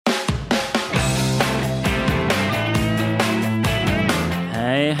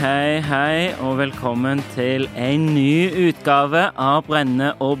Hei, og velkommen til en ny utgave av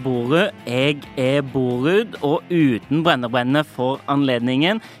Brenne og Borud. Jeg Borud, og uten Brenne for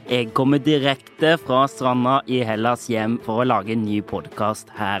anledningen. Jeg kommer direkte fra stranda i Hellas hjem for å lage en ny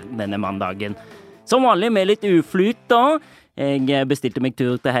podcast her denne mandagen. Som vanlig med litt uflyt da. Jeg bestilte meg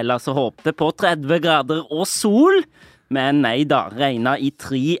tur til Hellas og håpte på 30 grader og sol. Men nei da, regnet i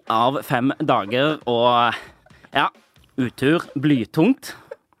 3 av 5 dager, og ja, utur, blytungt.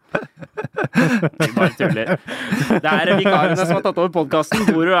 Bare tuller. Det vikarene som har tatt over podcasten.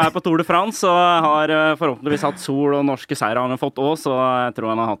 Borud på Tour de France og har forhåpentligvis hatt sol, og norske seier har han fått også, så jeg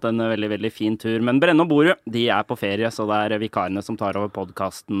tror han har hatt en veldig, veldig fin tur. Men Brenne og Borud, de på ferie, så det vikarene som tar over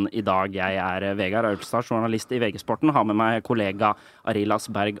podcasten i dag. Jeg Vegard Aulstad, journalist i VG-sporten, har med meg kollega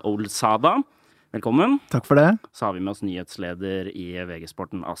Arilas Berg Olsada. Velkommen. Takk for det. Så har vi med oss nyhetsleder i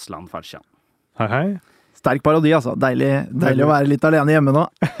VG-sporten, Aslan Farshad. Hei. Sterk parodi, altså. Deilig å være litt alene hjemme nå.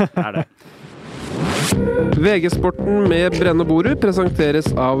 Det. VG-sporten med Brenne og Borud presenteres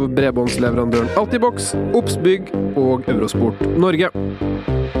av bredbåndsleverandøren Altibox, Obsbygg og Eurosport Norge.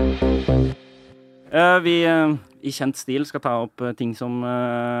 Vi i kjent stil skal ta opp ting som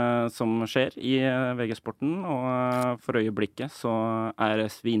skjer i VG-sporten, og for øyeblikket så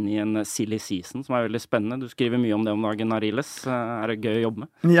vi inne i en silly season som veldig spennende. Du skriver mye om det om dagen, Ariles. Det gøy å jobbe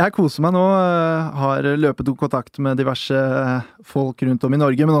med? Jeg koser meg nå, har løpet kontakt med diverse folk rundt om i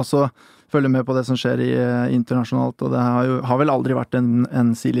Norge, men også følger med på det som skjer internasjonalt, og det har vel aldri vært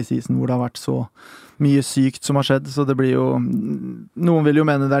en silly season hvor det har vært så mye sykt som har skjedd, så det blir jo, noen vil jo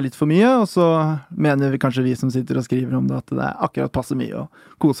mene det litt for mye, og så mener vi kanskje vi som sitter og skriver om det, at det akkurat passer mye,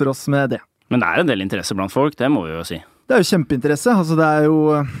 og koser oss med det. Men det en del interesse blant folk, det må vi jo si. Det jo kjempeinteresse, altså det jo,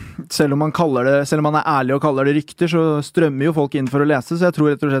 selv om man ærlig og kaller det rykter, så strømmer jo folk inn for å lese, så jeg tror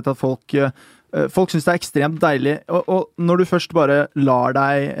rett og slett at folk synes det ekstremt deilig, og når du først bare lar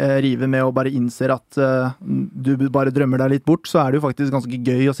deg rive med og bare innser at du bare drømmer deg litt bort, så det jo faktisk ganske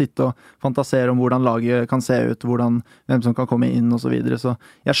gøy å sitte og fantasere om hvordan laget kan se ut, hvem som kan komme inn og så videre. Så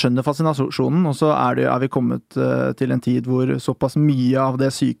jeg skjønner fascinasjonen, og så vi kommet til en tid hvor såpass mye av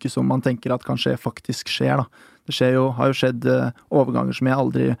det syke som man tenker at kanskje faktisk skjer da. Det har jo skjedd overganger som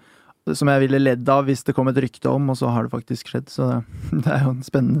jeg ville ledd av hvis det kom et rykte om, og så har det faktisk skjedd, så det jo en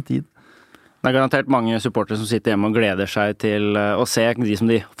spennende tid. Det garantert mange supportere som sitter hjemme og gleder seg til å se de som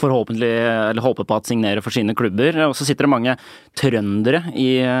de forhåpentlig eller håper på at signerer for sine klubber. Og så sitter det mange trøndere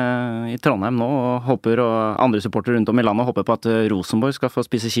i Trondheim nå og andre supportere rundt om i landet håper på at Rosenborg skal få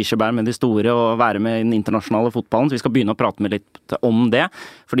spise kirsebær med de store og være med i den internasjonale fotballen. Så vi skal begynne å prate med litt om det.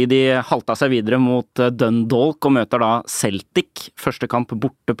 Fordi de halta seg videre mot Dundalk og møter da Celtic. Første kamp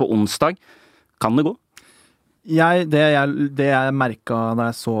borte på onsdag. Kan det gå? Det jeg merket da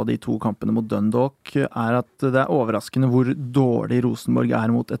jeg så de 2 kampene mot Dundalk, at det overraskende hvor dårlig Rosenborg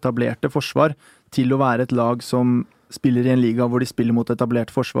mot etablerte forsvar, til å være et lag som spiller i en liga hvor de spiller mot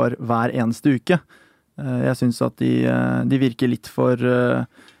etablert forsvar hver eneste uke. Jeg synes at de virker litt for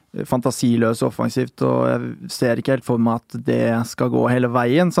fantasiløse offensivt, og jeg ser ikke helt for meg at det skal gå hele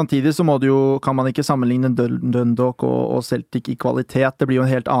veien. Samtidig så kan man ikke sammenligne Dundalk og Celtic i kvalitet. Det blir jo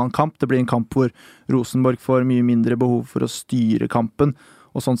en helt annen kamp. Det blir en kamp hvor Rosenborg får mye mindre behov for å styre kampen,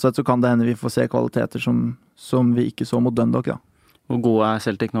 og sånn sett så kan det hende vi får se kvaliteter som vi ikke så mot Dundalk da. Hvor gode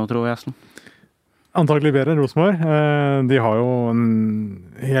Celtic nå, tror jeg? Antagelig bedre enn Rosenborg. De har jo en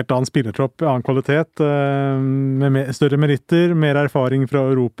helt annen spillertropp, annen kvalitet, med større meritter, mer erfaring fra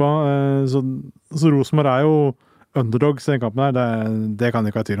Europa. Så Rosenborg jo underdogs i den kampen her, det kan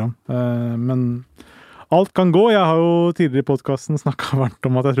jeg ikke ha tvil om. Men alt kan gå. Jeg har jo tidligere i podcasten snakket varmt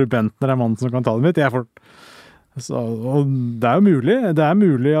om at jeg tror Bentner mannen som kan ta det mitt. Og det jo mulig. Det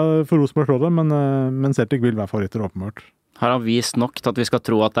mulig for Rosenborg å slå det, men Celtic vil være favoritter åpenbart. Har han vist nok til at vi skal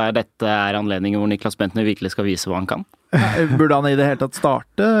tro at dette anledningen hvor Niklas Bentner virkelig skal vise hva han kan? Burde han i det hele tatt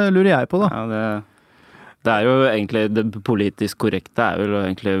starte, lurer jeg på da. Ja, det jo egentlig det politisk korrekte vel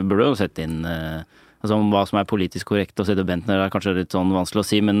egentlig, burde jo sette inn altså hva som politisk korrekt å sette Bentner kanskje litt sånn vanskelig å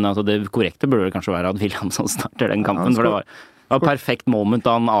si, men altså, det korrekte burde kanskje være at Williamson starter den kampen, for det var perfekt moment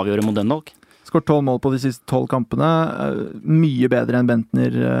da han avgjorde mot Dundalk. Skåret 12 mål på de siste 12 kampene, mye bedre enn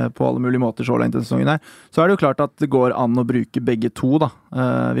Bentner på alle mulige måter så langt denne sesongen her. Så det jo klart at det går an å bruke begge to da.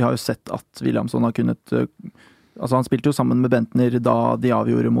 Vi har jo sett at Williamson har kunnet, altså han spilte jo sammen med Bentner da de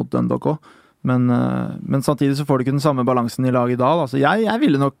avgjorde mot Dundalk også, men samtidig så får du ikke den samme balansen i laget i dag. Altså jeg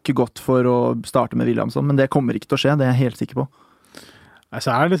ville nok gått for å starte med Williamson, men det kommer ikke til å skje, det jeg helt sikker på. Så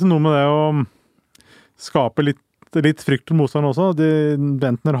det liksom noe med det å skape litt frykt og motstand også.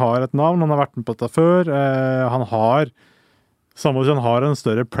 Bentner har et navn, han har vært med på dette før. Han har en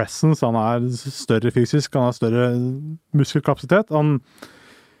større presence, han større fysisk, han har større muskelkapasitet.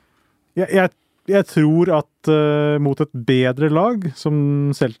 Jeg tror at mot et bedre lag, som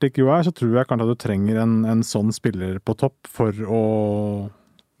Celtic jo så tror jeg kanskje at du trenger en sånn spiller på topp for å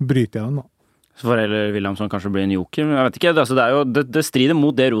bryte igjen da. Så får heller Williamson kanskje bli en joker, men jeg vet ikke, altså det strider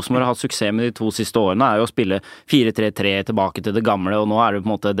mot det Rosenborg har hatt suksess med de 2 siste årene, jo å spille 4-3-3 tilbake til det gamle, og nå det på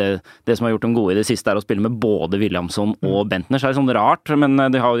en måte det som har gjort dem gode i det siste å spille med både Williamson og Bentner, så det sånn rart, men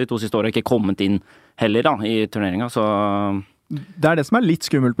de har jo de 2 siste årene ikke kommet inn heller da, i turneringen, så... Det det som litt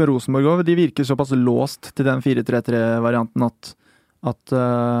skummelt med Rosenborg også, de virker såpass låst til den 4-3-3-varianten at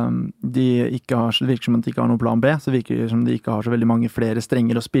de ikke har, det virker som at de ikke har noen plan B, så virker det som de ikke har så veldig mange flere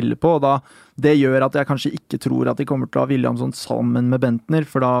strenger å spille på, og det gjør at jeg kanskje ikke tror at de kommer til å ha Williamson sammen med Bentner,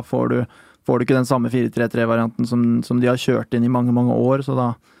 for da får du ikke den samme 4-3-3-varianten som de har kjørt inn i mange, mange år, så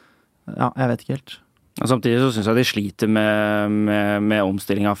da, jeg vet ikke helt. Samtidig så synes jeg de sliter med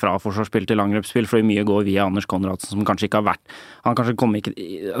omstillingen fra forsvarsspill til langrøpsspill, fordi mye går via Anders Konradsen, som kanskje ikke har vært, han kanskje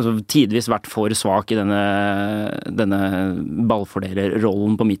tidvis vært for svak i denne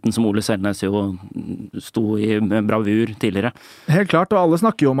ballfordelerrollen på midten, som Ole Selnes jo sto i med bravur tidligere. Helt klart, og alle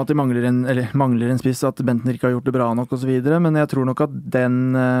snakker jo om at de mangler en spiss, at Bentner ikke har gjort det bra nok og så videre, men jeg tror nok at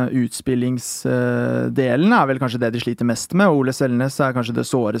den utspillingsdelen vel kanskje det de sliter mest med, og Ole Selnes kanskje det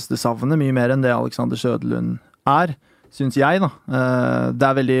såreste savnet, mye mer enn det Alexander Søderlund synes jeg da. Det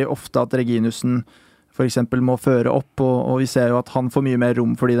veldig ofte at Reginussen for eksempel må føre opp, og vi ser jo at han får mye mer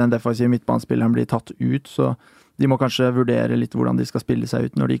rom fordi den defensive midtbanespilleren blir tatt ut, så de må kanskje vurdere litt hvordan de skal spille seg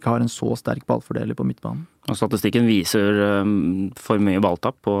ut når de ikke har en så sterk ballfordeler på midtbanen. Og statistikken viser for mye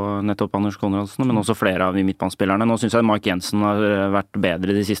balltapp på nettopp Anders Konradsen, men også flere av de midtbanespillerne. Nå synes jeg Mark Jensen har vært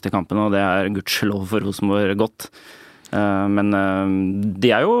bedre de siste kampene, og det gudskjelov for Rosenborg godt. Men de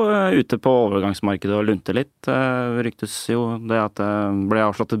jo ute på overgangsmarkedet og lunter litt. Ryktes jo det at det ble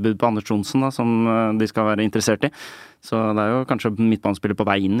avslått et bud på Anders Johnsen da, som de skal være interessert i. Så det jo kanskje midtbanespiller på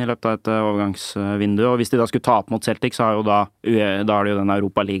vei inn i løpet av et overgangsvindu. Og hvis de da skulle tape mot Celtic, så jo da det jo den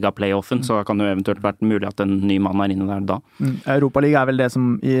Europaliga-playoffen, så kan det jo eventuelt vært mulig at en ny mann inne der da. Europaliga vel det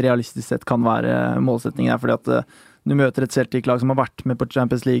som i realistisk sett kan være målsetningen, fordi at du møter et Celtic-lag som har vært med på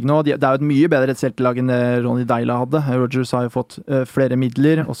Champions League nå. Det jo et mye bedre Celtic-lag enn det Ronny Deila hadde. Rodgers har jo fått flere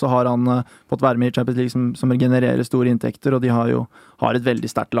midler, og så har han fått være med i Champions League som genererer store inntekter, og de har et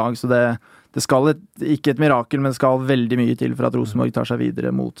veldig sterkt lag, så det skal ikke et mirakel, men det skal veldig mye til for at Rosenborg tar seg videre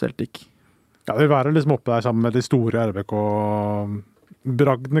mot Celtic. Ja, det vil være liksom oppe der sammen med de store RBK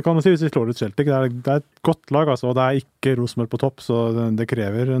bragdene, kan man si, hvis vi slår ut Celtic. Det et godt lag, altså, og det ikke Rosenborg på topp, så det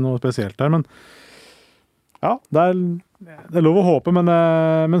krever noe spesielt der, men ja, det lov å håpe, men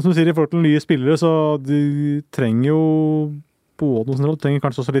som du sier, i forhold til nye spillere, så de trenger jo både noe sånt, de trenger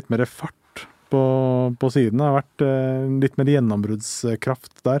kanskje også litt mer fart på siden. Det har vært litt mer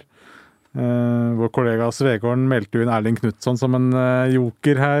gjennombruddskraft der. Vår kollega Svegården meldte jo inn Erling Knutson som en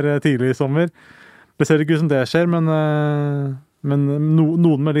joker her tidlig i sommer. Det ser ikke ut som det skjer, men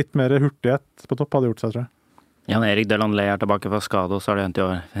noen med litt mer hurtighet på topp hadde gjort seg, tror jeg. Jan-Erik Delanley tilbake fra skade, og så det hentet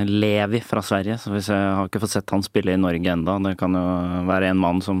jo Levi fra Sverige, så hvis jeg har ikke fått sett han spille i Norge enda, det kan jo være en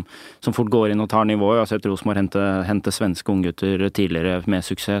mann som fort går inn og tar nivået. Jeg har sett Rosenborg hente svenske unggutter tidligere med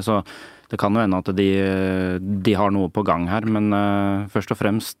suksess, så det kan jo hende at de har noe på gang her, men først og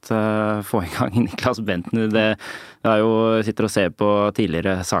fremst få i gang Niklas Bentner. Det jo sitter og ser på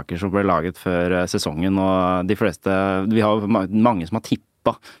tidligere saker som ble laget før sesongen, og de fleste, vi har mange som har tippet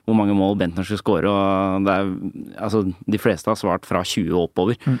hvor mange mål Bentner skal skåre, og altså, de fleste har svart fra 20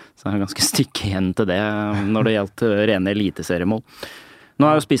 oppover, så det ganske stykke igjen til det når det gjaldt rene eliteseriemål. Nå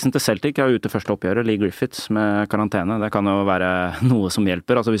jo spissen til Celtic ute første oppgjøret, Lee Griffiths med karantene. Det kan jo være noe som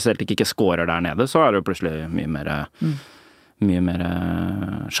hjelper. Altså, hvis Celtic ikke skårer der nede, så det jo plutselig mye mer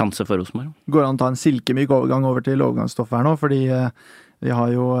sjanse for Rosenborg. Går an å ta en silkemyk overgang over til overgangsstoff her nå, fordi vi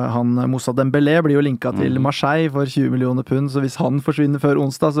har jo Moussa Dembélé blir jo linket til Marseille for 20 millioner pund, så hvis han forsvinner før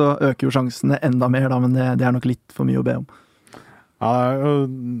onsdag, så øker jo sjansene enda mer da, men det nok litt for mye å be om. Ja,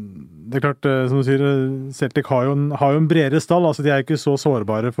 det klart, som du sier, Celtic har jo en bredere stall, altså de ikke så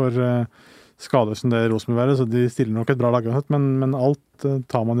sårbare for skader som det Rosenborg så de stiller nok et bra lag, men alt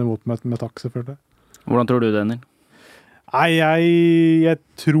tar man imot med takk, selvfølgelig. Hvordan tror du det, Daniel? Nei, jeg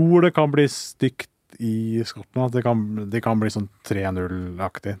tror det kan bli stygt i Skottland, at det kan bli sånn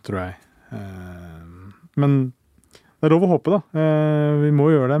 3-0-aktig, tror jeg. Men det lov å håpe da. Vi må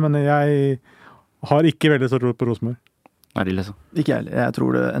gjøre det, men jeg har ikke veldig stor tro på Rosenborg. Liksom. Ikke heller. Jeg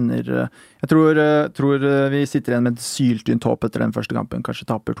tror det ender tror vi sitter igjen med et syltynt håp etter den første kampen. Kanskje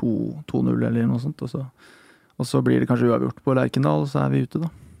taper 2-0 eller noe sånt, og så blir det kanskje uavgjort på Lerkendal, og så vi ute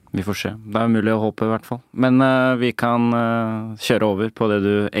da. Vi får se. Det mulig å håpe I hvert fall. Men vi kan kjøre over på det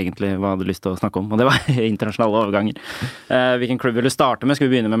du egentlig hadde lyst til å snakke om, og det var internasjonale overganger. Hvilken klubb vil du starte med? Skal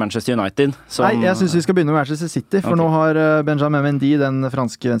vi begynne med Manchester United? Nei, jeg synes vi skal begynne med Manchester City, for nå har Benjamin Mendy, den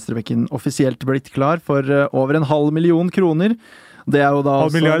franske venstrebekken, offisielt blitt klar for over 500 000 kroner. Det jo da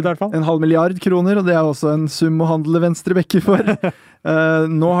også 500 milliard I hvert fall. 500 milliard kroner, og det også en sum å handle venstrebekker for.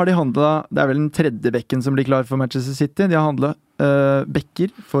 Nå har de handlet, det vel den tredje bekken som blir klar for Manchester City. De har handlet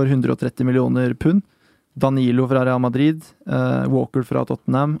bekker for 130 millioner pund. Danilo fra Real Madrid, Walker fra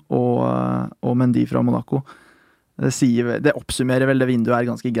Tottenham og Mendy fra Monaco. Det oppsummerer vel det vinduet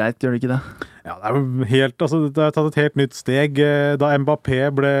ganske greit, gjør det ikke det? Ja, det jo helt, altså det tatt et helt nytt steg. Da Mbappé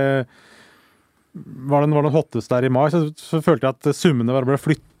var den hotteste der I mai, så følte jeg at summene ble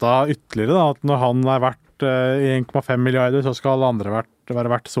flyttet ytterligere. Da. At når han verdt 1,5 milliarder, så skal alle andre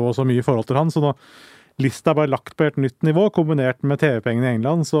være verdt så og så mye I forhold til han. Så nå lista bare lagt på et nytt nivå, kombinert med TV-pengene I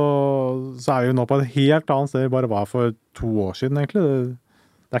England, så vi jo nå på et helt annet sted vi bare var for 2 år siden, egentlig.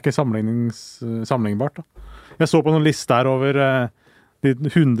 Det ikke sammenlignbart. Da. Jeg så på noen lister over de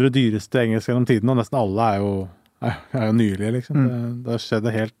 100 dyreste engelske gjennom tiden, og nesten alle jo nylige, liksom. Det har skjedd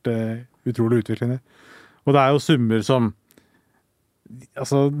helt utrolig utvikling der. Og det jo summer som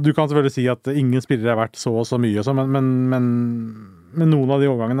altså, du kan selvfølgelig si at ingen spillere verdt så og så mye, men noen av de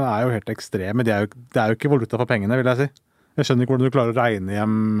overgangene jo helt ekstreme. Det jo ikke valuta for pengene, vil jeg si. Jeg skjønner ikke hvordan du klarer å regne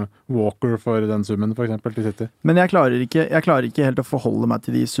hjem Walker for den summen, for eksempel, til City. Men jeg klarer ikke helt å forholde meg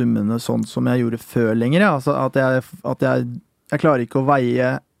til de summene sånn som jeg gjorde før lenger. Ja. Altså jeg klarer ikke å veie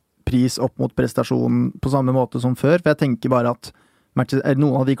pris opp mot prestasjonen på samme måte som før, for jeg tenker bare at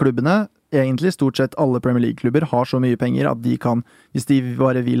noen av de klubbene, egentlig stort sett alle Premier League-klubber, har så mye penger at de kan, hvis de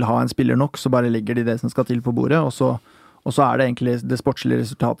bare vil ha en spiller nok, så bare legger de det som skal til på bordet, og så det egentlig det sportslige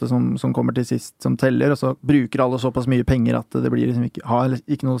resultatet som kommer til sist som teller, og så bruker alle såpass mye penger at det blir liksom har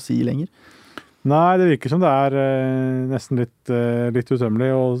ikke noe å si lenger. Nei, det virker som det nesten litt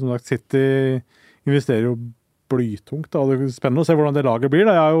utømmelig, og som sagt, City investerer jo blytungt, og det spennende å se hvordan det laget blir.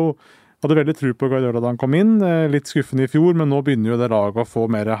 Jeg hadde veldig tro på Guardiola da han kom inn, litt skuffende I fjor, men nå begynner jo det laget å få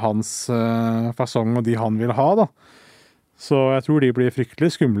mer hans fasong og de han vil ha, da. Så jeg tror de blir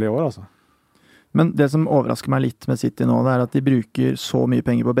fryktelig skumle I år, altså. Men det som overrasker meg litt med City nå, det at de bruker så mye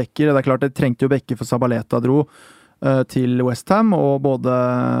penger på bekker. Det klart, de trengte jo bekker for Zabaleta dro til West Ham, og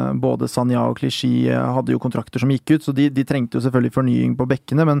både Sanja og Clichy hadde jo kontrakter som gikk ut, så de trengte jo selvfølgelig fornying på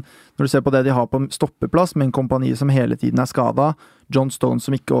bekkene, men når du ser på det de har på stoppeplass, med en kompani som hele tiden skadet, John Stones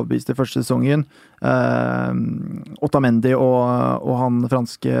som ikke overbeviste I første sesongen, Otamendi og han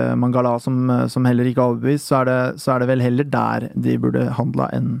franske Mangala som heller ikke overbevist, så det vel heller der de burde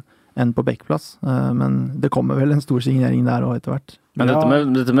handla enn på bekkplass, men det kommer vel en stor signering der også etter hvert. Men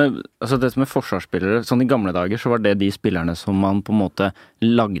dette med forsvarsspillere, sånn I gamle dager så var det de spillerne som man på en måte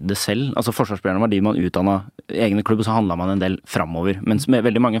lagde selv, altså forsvarsspillerne var de man utdannet egne klubb, og så handlet man en del fremover, mens med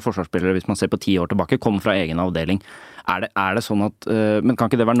veldig mange forsvarsspillere, hvis man ser på 10 år tilbake, kom fra egen avdeling. Det sånn at, men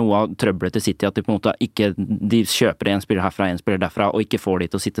kan ikke det være noe av trøbbelet til City, at de på en måte ikke, de kjøper en spiller herfra, en spiller derfra, og ikke får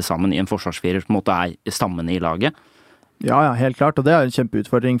de til å sitte sammen I en forsvarsfirer, på en måte stammende I laget? Ja, helt klart, og det en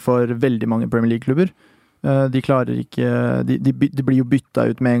kjempeutfordring for veldig mange Premier League-klubber. De klarer ikke, de blir jo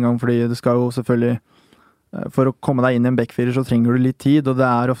byttet ut med en gang, fordi det skal jo selvfølgelig, for å komme deg inn I en backfirer så trenger du litt tid, og det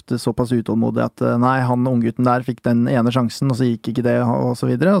ofte såpass utålmodig at nei, han unggutten der fikk den ene sjansen, og så gikk ikke det, og så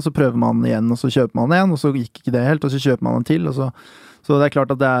videre, og så prøver man igjen, og så kjøper man en, og så gikk ikke det helt, og så kjøper man en til, og så det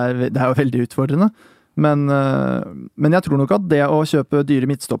klart at det jo veldig utfordrende. Men jeg tror nok at det å kjøpe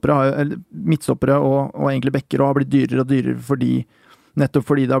dyre midtstoppere og egentlig bekker har blitt dyrere og dyrere nettopp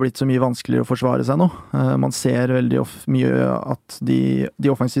fordi det har blitt så mye vanskeligere å forsvare seg nå. Man ser veldig mye at de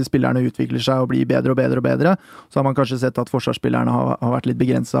offensive spillerne utvikler seg og blir bedre og bedre og bedre. Så har man kanskje sett at forsvarsspillerne har vært litt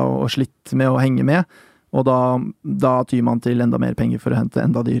begrenset og slitt med å henge med. Og da tyr man til enda mer penger for å hente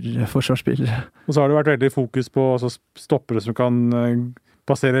enda dyrere forsvarsspillere. Og så har det vært veldig fokus på stoppere som kan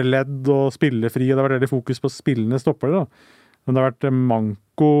passere ledd og spille fri, og det har vært veldig fokus på spillende stoppere, da. Men det har vært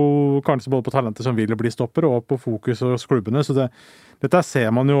manko, kanskje både på talenter som vil bli stoppere, og på fokus hos klubbene, så dette ser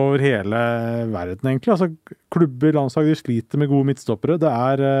man jo over hele verden, egentlig. Altså, klubber, landslag, de sliter med gode midtstoppere. Det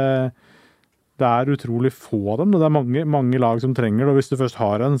utrolig få av dem, og det mange lag som trenger det, og hvis du først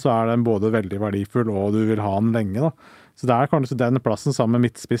har en, så den både veldig verdifull, og du vil ha den lenge, da. Så det kanskje den plassen sammen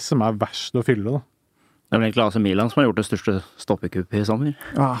med midtspiss som verst å fylle, da. Det vel egentlig AC Milan som har gjort det største stoppekuppet I sommer.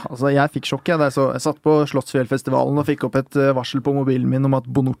 Ja, altså jeg fikk sjokk. Jeg satt på Slottsfjellfestivalen og fikk opp et varsel på mobilen min om at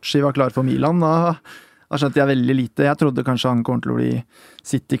Bonucci var klar for Milan. Da skjønte jeg veldig lite. Jeg trodde kanskje han kommer til å bli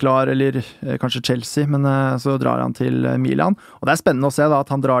City klar, eller kanskje Chelsea, men så drar han til Milan. Og det spennende å se da,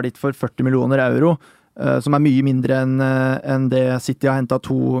 at han drar dit for 40 millioner euro. som mye mindre enn det City har hentet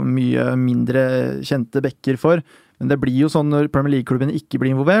 2 mye mindre kjente bekker for. Men det blir jo sånn når Premier League-klubben ikke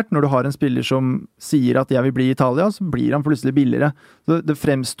blir involvert. Når du har en spiller som sier at jeg vil bli i Italia, så blir han plutselig billigere. Så det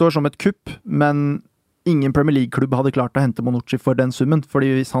fremstår som et kupp, men ingen Premier League-klubb hadde klart å hente Bonucci for den summen.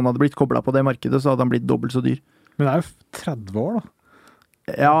 Fordi hvis han hadde blitt koblet på det markedet, så hadde han blitt dobbelt så dyr. Men det jo 30 år,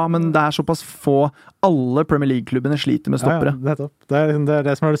 da. Ja, men det såpass få. Alle Premier League-klubbene sliter med stoppere. Ja, nettopp. Det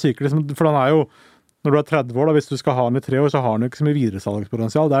det som det syke. Liksom, for han jo, når du 30 år, da, hvis du skal ha han i 3 år, så har han jo ikke så mye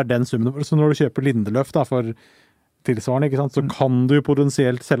videresalgspotensial. Det den summen. Så når du kjøper Lindeløf da, for tilsvarende, ikke sant? Så kan du jo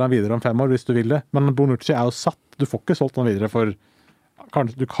potensielt selge han videre om 5 år hvis du vil det. Men Bonucci jo satt. Du får ikke solgt han videre for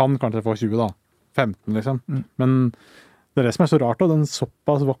du kan kanskje få 20 da. 15 liksom. Men det som så rart da, den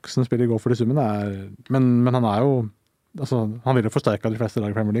såpass voksen spiller går for de summene men han jo altså, han vil jo forsterke de fleste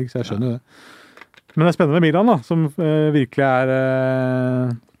lag i Premier League, så jeg skjønner jo det. Men det spennende med Milan da, som virkelig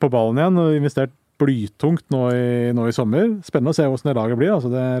på ballen igjen og investert blytungt nå i sommer. Spennende å se hvordan det laget blir.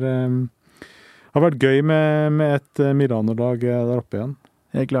 Altså, det har vært gøy med et Milano-lag der oppe igjen.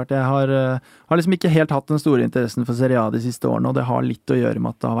 Helt klart. Jeg har liksom ikke helt hatt den store interessen for Serie A de siste årene, og det har litt å gjøre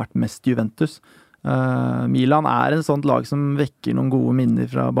med at det har vært mest Juventus. Milan en sånt lag som vekker noen gode minner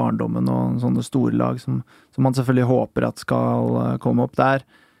fra barndommen, og sånne store lag som man selvfølgelig håper at skal komme opp der.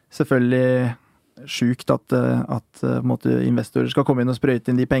 Selvfølgelig sjukt at investorer skal komme inn og sprøyte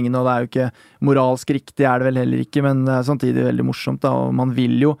inn de pengene, og det jo ikke moralsk riktig, det vel heller ikke, men det samtidig veldig morsomt da, og man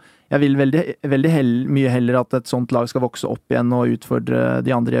vil jo jeg vil veldig mye heller at et sånt lag skal vokse opp igjen og utfordre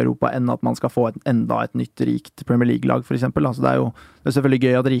de andre i Europa, enn at man skal få enda et nytt rikt Premier League-lag, for eksempel. Altså, det jo selvfølgelig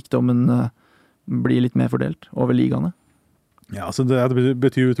gøy at rikdommen blir litt mer fordelt over ligaene. Ja, altså det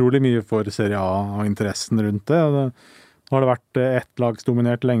betyr utrolig mye for Serie A og interessen rundt det. Nå har det vært ett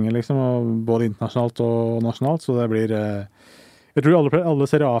lagsdominert lenge, liksom, både internasjonalt og nasjonalt, så det blir jeg tror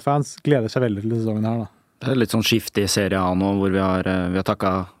alle Serie A-fans gleder seg veldig til sesongen her, da. Det litt sånn skifte i Serie A nå, hvor vi har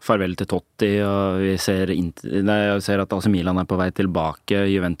takket farvel til Totti, og vi ser at AC Milan på vei tilbake.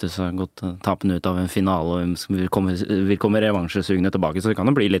 Juventus har gått tapende ut av en finale, og vil komme revansjesugne tilbake, så det kan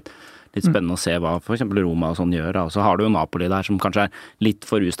jo bli litt spennende å se hva for eksempel Roma og sånn gjør. Og så har du jo Napoli der, som kanskje litt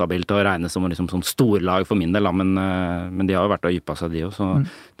for ustabilt til å regne som liksom sånn storlag for min del, men de har jo vært og yppa seg de også,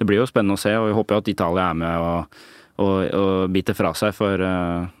 så det blir jo spennende å se, og jeg håper jo at Italia med og bite fra seg, for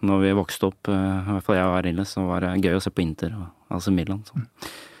når vi vokste opp, i hvert fall jeg og Arildes, så var det gøy å se på Inter og AC Milan. Så.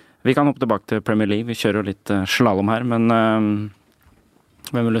 Vi kan hoppe tilbake til Premier League, vi kjører jo litt slalom her, men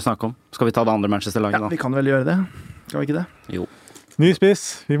hvem vil du snakke om? Skal vi ta det andre Manchester-laget da? Ja, vi kan vel gjøre det. Skal vi ikke det? Jo. Ny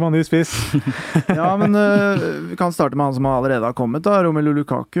spiss, vi må ha ny spiss. Ja, men vi kan starte med han som allerede har kommet da, Romelu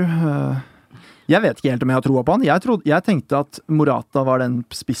Lukaku. Jeg vet ikke helt om jeg har troa på han. Jeg tenkte at Morata var den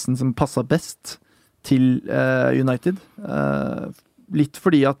spissen som passet best til United. Litt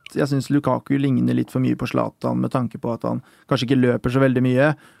fordi at jeg synes Lukaku ligner litt for mye på Zlatan, med tanke på at han kanskje ikke løper så veldig mye,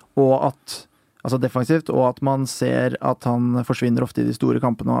 og altså defensivt, og at man ser at han forsvinner ofte i de store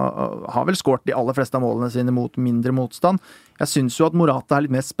kampene, og har vel skåret de aller fleste av målene sine mot mindre motstand. Jeg synes jo at Morata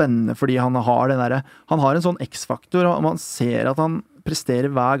litt mer spennende, fordi han har en sånn X-faktor, og man ser at han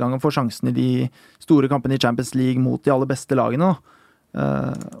presterer hver gang han får sjansen i de store kampene i Champions League mot de aller beste lagene,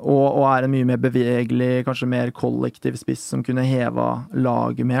 og en mye mer bevegelig, kanskje mer kollektiv spiss som kunne heva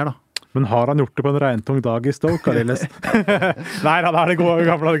laget mer da. Men har han gjort det på en regntung dag i Stoke, Arildes? Nei, det det gode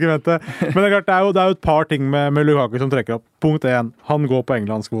gamle argumentet. Men det er jo et par ting med Lukaku som trekker opp. Punkt 1, han går på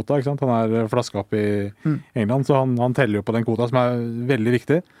Englandskvota, ikke sant? Han flaska opp i England, så han teller jo på den kvota, som veldig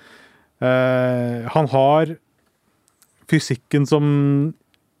viktig. Han har fysikken som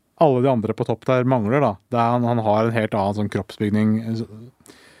alle de andre på topp der mangler, da. Han har en helt annen sånn kroppsbygning.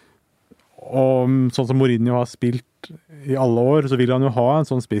 Og sånn som Mourinho har spilt i alle år, så vil han jo ha en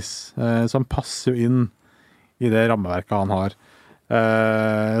sånn spiss. Så han passer jo inn i det rammeverket han har.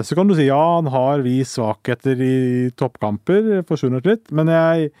 Så kan du si, ja, han har vist svakheter i toppkamper, forsvunnet litt, men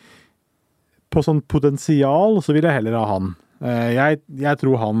på sånn potensial så vil jeg heller ha han. Jeg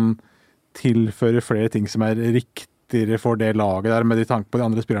tror han tilfører flere ting som riktig for det laget der, med de tanker på de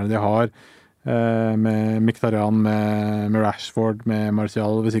andre spillerne de har, med Mkhitaryan, med Rashford, med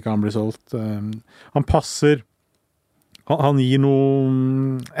Martial, hvis ikke han blir solgt. Han passer, han gir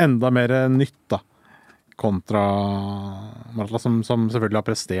noe enda mer nytt da, kontra Morata, som selvfølgelig har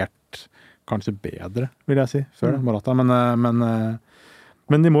prestert kanskje bedre, vil jeg si, før Morata, men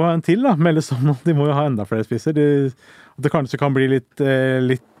de må ha en til da, meldes om at de må jo ha enda flere spisser. Det kanskje kan bli litt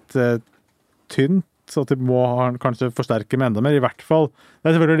tynt, så de må kanskje forsterke med enda mer, i hvert fall.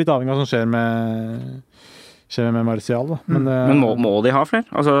 Det selvfølgelig litt avhengig av hva som skjer med Martial, da. Men må de ha flere?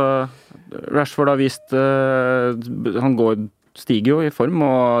 Altså, Rashford har vist han går stiger jo i form,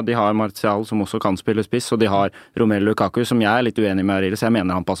 og de har Martial som også kan spille spiss, og de har Romelu Lukaku, som jeg er litt uenig med Ariles. Jeg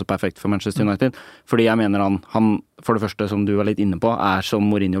mener han passer perfekt for Manchester United, fordi jeg mener han for det første, som du var litt inne på, er som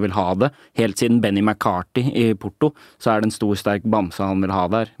Mourinho vil ha det. Helt siden Benny McCarthy i Porto, så er det en stor, sterk bamse han vil ha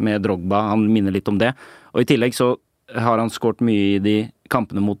der, med Drogba, han minner litt om det. Og i tillegg så har han skåret mye i de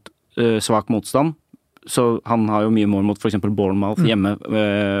kampene mot svak motstand, så han har jo mye mål mot for eksempel Bournemouth hjemme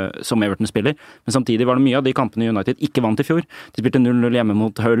som Everton spiller, men samtidig var det mye av de kampene United ikke vant i fjor. De spilte 0-0 hjemme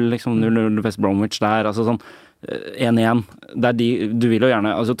mot Hull, liksom 0-0 West Bromwich der, altså sånn 1-1. Du vil jo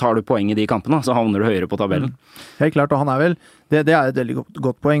gjerne, altså tar du poeng i de kampene, så havner du høyere på tabellen. Helt klart, og han er vel, det er et veldig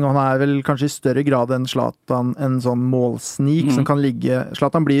godt poeng, og han er vel kanskje i større grad enn Zlatan en sånn målsnik som kan ligge,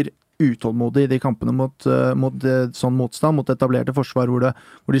 Zlatan blir utålmodig i de kampene mot sånn motstand, mot etablerte forsvar hvor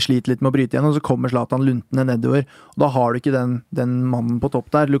de sliter litt med å bryte igjen, og så kommer Zlatan luntende nedover, og da har du ikke den mannen på topp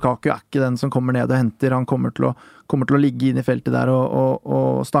der. Lukaku er ikke den som kommer ned og henter, han kommer til å ligge inn i feltet der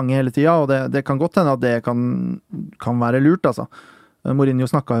og stange hele tida, og det kan godt hende at det kan være lurt, altså. Mourinho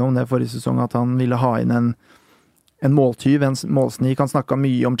snakket jo om det forrige sesong, at han ville ha inn en måltyv, en målsnik. Han snakket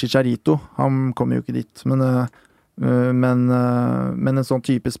mye om Chicharito, han kommer jo ikke dit, men en sånn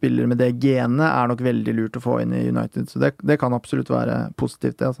type spiller med det genet er nok veldig lurt å få inn i United, så det kan absolutt være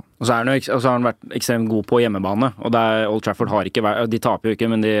positivt det, altså. Og så har han vært ekstremt god på hjemmebane, og Old Trafford har ikke vært, de taper jo ikke,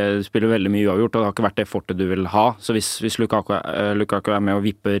 men de spiller veldig mye uavgjort, og det har ikke vært det fortet du vil ha, så hvis Lukaku er med og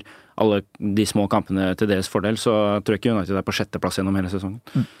vipper alle de små kampene til deres fordel, så tror jeg ikke United er på 6. plass gjennom hele sesongen.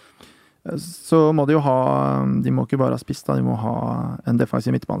 Så må de må ikke bare ha spiss da, de må ha en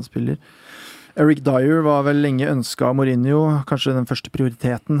defensiv midtbanespiller. Eric Dyer var vel lenge ønsket av Mourinho, kanskje den første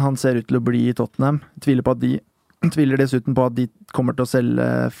prioriteten han ser ut til å bli i Tottenham. Tviler dessuten på at de kommer til å selge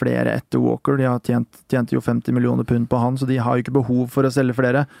flere etter Walker. De har tjent jo 50 millioner pund på han, så de har jo ikke behov for å selge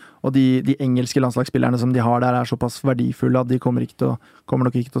flere. Og de engelske landslagsspillerne som de har der er såpass verdifulle at de kommer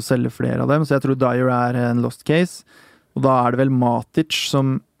nok ikke til å selge flere av dem. Så jeg tror Dyer er en lost case, og da er det vel Matic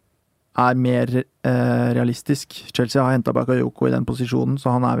som er mer realistisk. Chelsea har hentet Bakayoko i den posisjonen,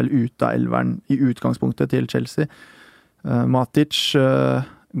 så han er vel ute av elveren i utgangspunktet til Chelsea. Matic,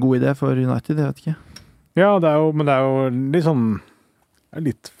 god idé for United, jeg vet ikke. Ja, men det er jo litt sånn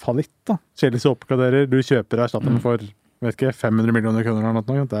litt fallitt da. Chelsea oppgraderer, du kjøper erstatter for, vet ikke, 500 millioner kroner eller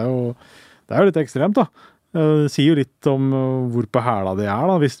noe. Det er jo litt ekstremt da. Det sier jo litt om hvor på hæla de er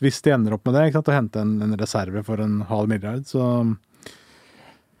da, hvis de ender opp med det, ikke sant? Å hente en reserve for en halv milliard, så...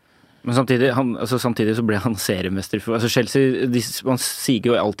 Men samtidig så ble han seriemester. Chelsea, man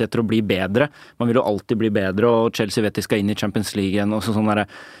siger jo alltid etter å bli bedre. Man vil jo alltid bli bedre, og Chelsea vet de skal inn i Champions League igjen. Og sånn der.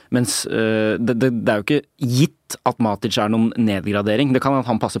 Mens det er jo ikke gitt at Matic er noen nedgradering. Det kan at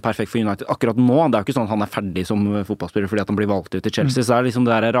han passer perfekt for United akkurat nå. Det er jo ikke sånn at han er ferdig som fotballspiller fordi at han blir valgt ut i Chelsea. Så det er liksom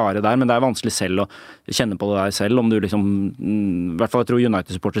det der rare der, men det er vanskelig selv å kjenne på det der selv, om du liksom, i hvert fall jeg tror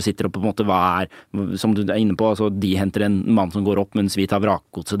United-supportere sitter og på en måte hva er, som du er inne på, altså de henter en mann som går opp, mens vi tar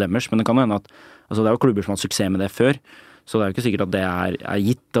vrakgodset deres, men det kan hende at, altså det er jo klubber som har hatt suksess med det før, så det er jo ikke sikkert at det er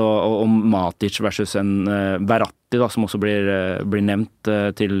gitt, og Matic versus en Verratti da, som også blir nevnt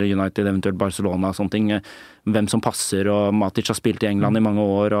til United, eventuelt Barcelona og sånne ting, hvem som passer, og Matic har spilt i England i mange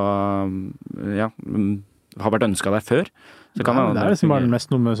år, og ja, har vært ønsket der før. Så kan det er liksom bare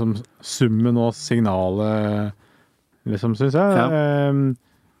mest noe med som summen og signalet, liksom, synes jeg. Ja.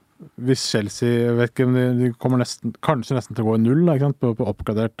 Hvis Chelsea, vet ikke om de kommer kanskje nesten til å gå i null, ikke sant, på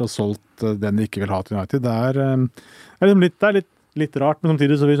oppgradert og solgt den de ikke vil ha til United. Det er litt rart, men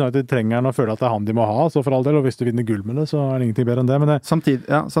samtidig så hvis United trenger han og føler at det er han de må ha, så for all del, og hvis du vinner gull med det, så er det ingenting bedre enn det. Men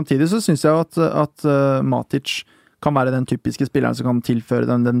samtidig så synes jeg at Matic kan være den typiske spilleren som kan tilføre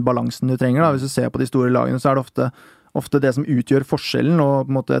den balansen du trenger. Da. Hvis du ser på de store lagene, så er det ofte det som utgjør forskjellen, og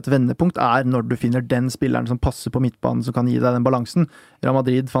på en måte et vendepunkt er når du finner den spilleren som passer på midtbanen, som kan gi deg den balansen. Real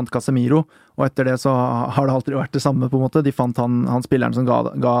Madrid fant Casemiro, og etter det så har det alltid vært det samme på en måte. De fant han spilleren som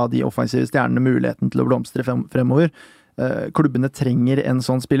ga de offensive stjernene muligheten til å blomstre fremover. Klubbene trenger en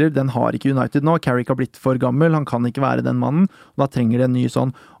sånn spiller, den har ikke United nå. Carrick har blitt for gammel, han kan ikke være den mannen, og da trenger de en ny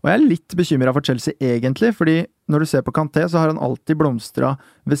sånn. Og jeg er litt bekymret for Chelsea egentlig, fordi når du ser på Kanté, så har han alltid blomstret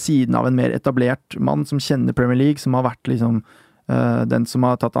ved siden av en mer etablert mann som kjenner Premier League, som har vært liksom den som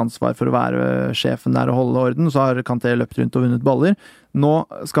har tatt ansvar for å være sjefen der og holde orden, så har Kanté løpt rundt og vunnet baller. Nå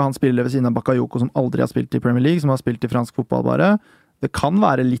skal han spille ved siden av Bakayoko, som aldri har spilt i Premier League, som har spilt i fransk fotball bare. Det kan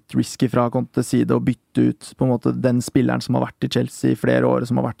være litt risky fra Contes side å bytte ut på en måte den spilleren som har vært i Chelsea i flere år,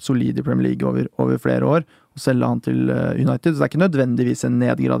 som har vært solid i Premier League over flere år, og selge han til United. Så det er ikke nødvendigvis en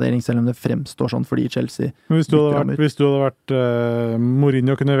nedgradering, selv om det fremstår sånn fordi Chelsea Hvis du hadde vært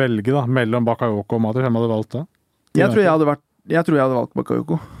Mourinho kunne velge da, mellom Bakayoko og Matic, hvem hadde du valgt da? Jeg tror jeg hadde valgt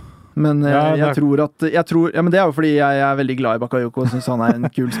Bakayoko. Men jeg tror men det er jo fordi jeg er veldig glad i Bakayoko og synes han er en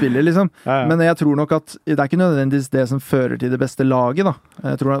kul spiller, liksom. Men jeg tror nok at det er ikke nødvendigvis det som fører til det beste laget, da.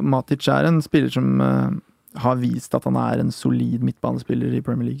 Jeg tror at Matic er en spiller som har vist at han er en solid midtbanespiller i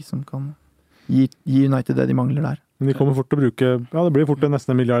Premier League, som kan gi United det de mangler der. Men de kommer fort til å bruke, det blir fort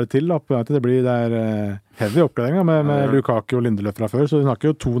nesten 1 milliard til da, på United. Det er heavy oppgradering med Lukaku og Lindeløf fra før, så vi snakker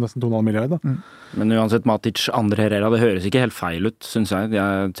jo nesten 2,5 milliard da. Men uansett, Matic, Andre Herrera, det høres ikke helt feil ut, synes jeg.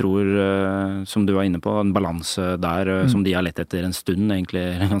 Jeg tror, som du var inne på, en balanse der som de har lett etter en stund, egentlig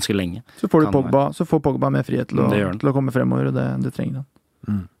ganske lenge. Så får Pogba med frihet til å komme fremover, og det trenger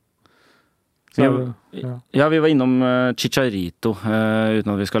han. Ja, vi var innom Chicharito,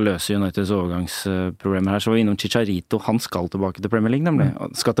 uten at vi skal løse Uniteds overgangsproblemer her, så var vi innom Chicharito. Han skal tilbake til Premier League, nemlig.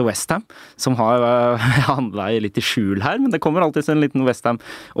 Skal til West Ham, som har handlet litt i skjul her, men det kommer alltid en liten West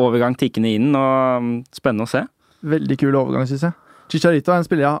Ham-overgang tikkende inn, og spennende å se. Veldig kul overgang, synes jeg. Chicharito er en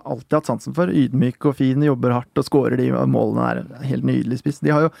spiller jeg har alltid hatt sansen for. Ydmyk og fin, jobber hardt og skårer de målene der. Helt nydelig spiss.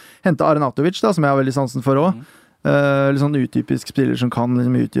 De har jo hentet Arnautovic, da, som jeg har veldig sansen for også. Litt sånn utypisk spiller som kan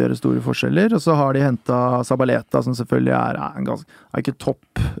liksom utgjøre store forskjeller, og så har de hentet Zabaleta, som selvfølgelig er ikke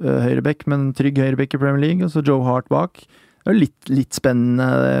topp høyrebekk, men trygg høyrebekk i Premier League, og så Joe Hart bak. Det er litt spennende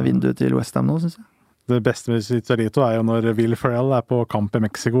vindu til West Ham nå, synes jeg. Det beste med Chicharito er jo når Will Ferrell er på kamp i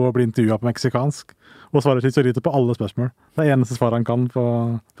Mexico og blir intervjuet på meksikansk, og svarer Chicharito på alle spørsmål. Det er eneste svar han kan på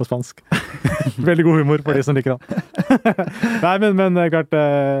spansk. Veldig god humor for de som liker han. Nei, men klart,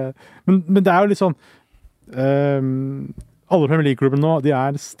 men det er jo litt sånn, alle Premier League-klubben nå, de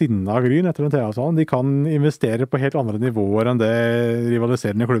er stinne av gryn etter den TV-avtalen. De kan investere på helt andre nivåer enn det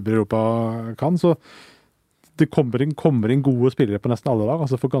rivaliserende klubber i Europa kan, så det kommer inn gode spillere på nesten alle lag,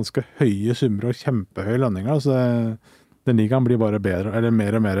 altså for ganske høye summer og kjempehøye lønninger, altså den ligaen blir bare bedre, eller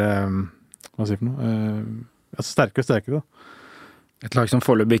mer og mer, hva sier for noe, sterkere og sterkere da. Et lag som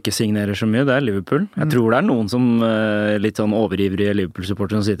foreløpig ikke signerer så mye, det er Liverpool. Jeg tror det er noen som litt sånn overivrige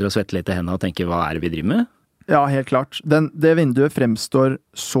Liverpool-supportere som sitter og svetter litt i hendene og tenker, hva er det vi driver med? Ja, helt klart. Det vinduet fremstår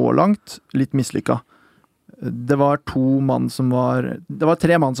så langt litt mislykka. Det var 3 mann som var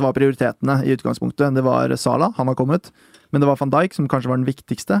prioritetene i utgangspunktet. Det var Salah, han har kommet, men det var Van Dijk som kanskje var den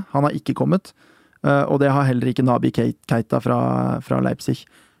viktigste. Han har ikke kommet, og det har heller ikke Naby Keita fra Leipzig.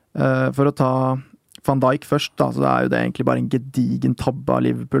 For å ta Van Dijk først, da, så er jo det egentlig bare en gedigen tabbe av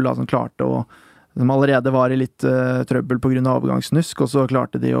Liverpool da, som klarte som allerede var i litt trøbbel på grunn av overgangssnusk, og så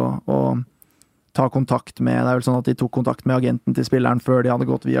klarte de å ta kontakt med, det er vel sånn at de tok kontakt med agenten til spilleren før de hadde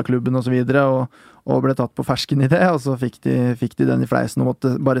gått via klubben og så videre, og ble tatt på fersken i det, og så fikk de den i fleisen og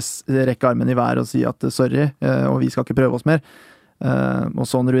måtte bare rekke armen i været og si at sorry, og vi skal ikke prøve oss mer. Og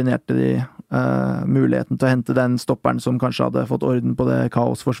sånn ruinerte de muligheten til å hente den stopperen som kanskje hadde fått orden på det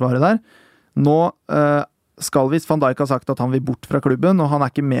kaosforsvaret der. Nå skal visst Van Dijk ha sagt at han vil bort fra klubben, og han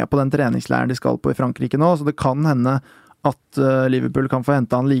er ikke med på den treningsleiren de skal på i Frankrike nå, så det kan hende at Liverpool kan få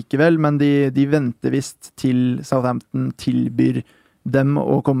hente han likevel, men de venter visst til Southampton tilbyr dem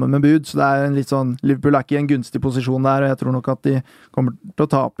å komme med bud, så det er en litt sånn, Liverpool er ikke i en gunstig posisjon der, og jeg tror nok at de kommer til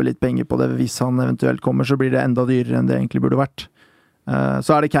å tape litt penger på det. Hvis han eventuelt kommer, så blir det enda dyrere enn det egentlig burde vært.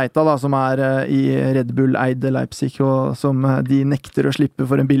 Så er det Keita da, som er i Red Bull-eide Leipzig, og som de nekter å slippe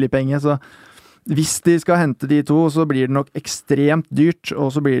for en billig penge, så hvis de skal hente de to, så blir det nok ekstremt dyrt,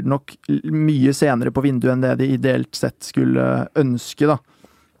 og så blir det nok mye senere på vinduet enn det de ideelt sett skulle ønske, da.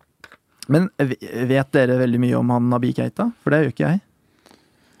 Men vet dere veldig mye om han Naby Keita? For det gjør ikke jeg.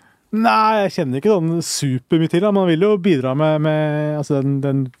 Nei, jeg kjenner ikke sånn supermye til. Man vil jo bidra med altså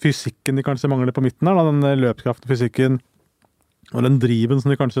den fysikken de kanskje mangler på midten her, den løpskraften, fysikken, og den driven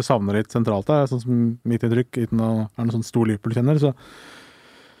som de kanskje savner litt sentralt her, sånn som mitt inntrykk, uten å være noen sånn stor Liverpool-kjenner,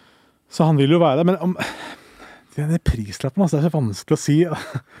 så han vil jo være det, men om det prislappen, altså, det er så vanskelig å si.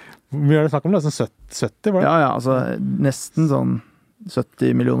 Hvor mye er det snakk om? Det er sånn 70, var det? Ja, altså nesten sånn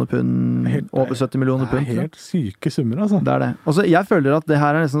 70 millioner pund, over 70 millioner pund. Det er helt syke summer, altså. Det er det. Og så jeg føler at det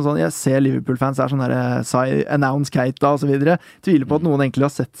her er nesten sånn, jeg ser Liverpool-fans er sånn der announce Keita og så videre. Tviler på at noen egentlig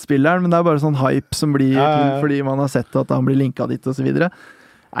har sett spilleren, men det er bare sånn hype som blir til fordi man har sett at han blir linket dit og så videre.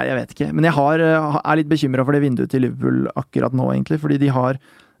 Nei, jeg vet ikke. Men jeg er litt bekymret for det vinduet til Liverpool akkurat nå, egentlig, fordi de har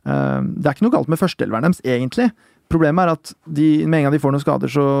det er ikke noe galt med førsteelveren deres, egentlig. Problemet er at med en gang de får noen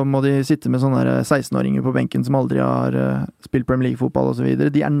skader, så må de sitte med sånne 16-åringer på benken som aldri har spilt Premier League-fotball og så videre.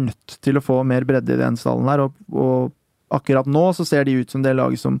 De er nødt til å få mer bredde i den stallen her, og akkurat nå så ser de ut som det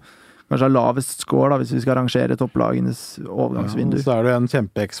laget som kanskje har lavest score, da, hvis vi skal rangere topplagenes overgangsvindu. Ja, så er det en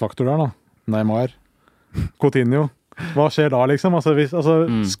kjempe-X-faktor der, da. Neymar. Coutinho. Hva skjer da, liksom?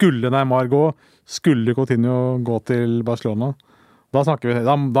 Skulle Neymar gå, skulle Coutinho gå til Barcelona? Da snakker vi,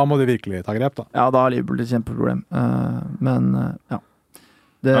 da må de virkelig ta grep, da. Ja, da har Liverpool et kjempeproblem. Men, ja.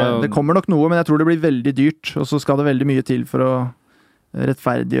 Det kommer nok noe, men jeg tror det blir veldig dyrt, og så skal det veldig mye til for å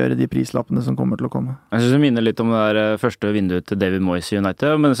rettferdiggjøre de prislappene som kommer til å komme. Jeg synes det minner litt om det der første vinduet til David Moyes i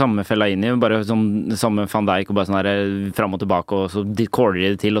United, men det samme Fellaini, bare sånn, det samme Van Dijk, og bare sånn her fram og tilbake, og så caller de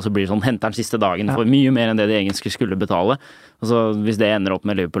det til, og så blir det sånn, henter den siste dagen for mye mer enn det de egentlig skulle betale. Og så hvis det ender opp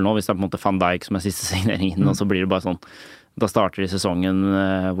med Liverpool nå, hvis det på en måte Van Dijk som siste signeringen, og så blir det bare sånn, da starter de sesongen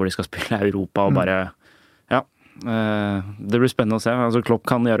hvor de skal spille Europa, og bare, det blir spennende å se. Altså Klopp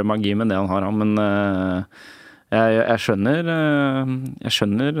kan gjøre magi med det han har, men jeg skjønner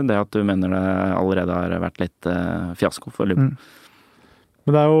det at du mener det allerede har vært litt fiasko for Liverpool.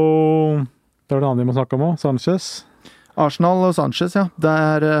 Men det er det andre vi må snakke om også, Sanchez. Arsenal og Sanchez, ja. Det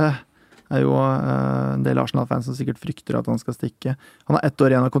er jo en del Arsenal-fans som sikkert frykter at han skal stikke. Han har 1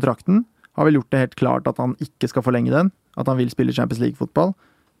 år igjen av kontrakten. Har vel gjort det helt klart at han ikke skal forlenge den. At han vil spille Champions League-fotball.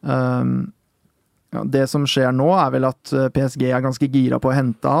 Det som skjer nå er vel at PSG er ganske gira på å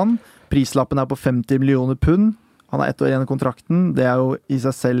hente han. Prislappen er på 50 millioner pund. Han har 1 år igjen i kontrakten. Det er jo i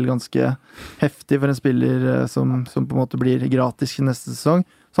seg selv ganske heftig for en spiller som på en måte blir gratis i neste sesong.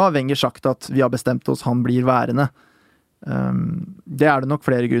 Så har Wenger sagt at vi har bestemt oss, han blir værende. Det er det nok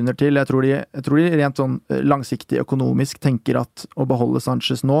flere grunner til. Jeg tror de rent sånn langsiktig økonomisk tenker at å beholde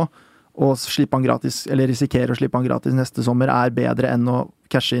Sanchez nå og slippe han gratis, eller risikere å slippe han gratis neste sommer, er bedre enn å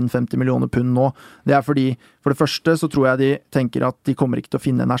cashe inn 50 millioner pund nå. Det er fordi, for det første så tror jeg de tenker at de kommer ikke til å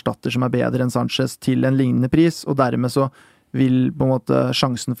finne en erstatter som er bedre enn Sanchez til en lignende pris, og dermed så vil på en måte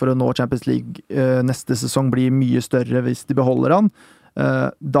sjansen for å nå Champions League neste sesong bli mye større hvis de beholder han.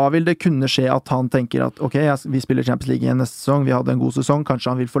 Da vil det kunne skje at han tenker at ok, vi spiller Champions League igjen neste sesong, vi hadde en god sesong,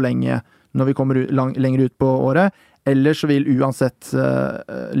 kanskje han vil forlenge når vi kommer lenger ut på året, eller så vil uansett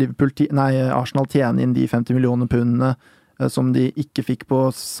Arsenal tjene inn de 50 millioner pundene som de ikke fikk på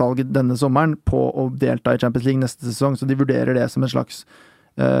salget denne sommeren på å delta i Champions League neste sesong, så de vurderer det som en slags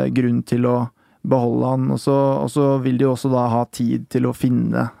grunn til å beholde han, og så vil de også da ha tid til å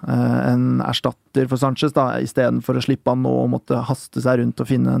finne en erstatter for Sanchez da, i stedet for å slippe han nå og måtte haste seg rundt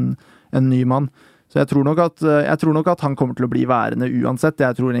og finne en ny mann. Så jeg tror nok at han kommer til å bli værende uansett.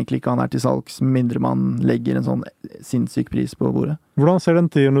 Jeg tror egentlig ikke han er til salgs, mindre man legger en sånn sinnssyk pris på bordet. Hvordan ser den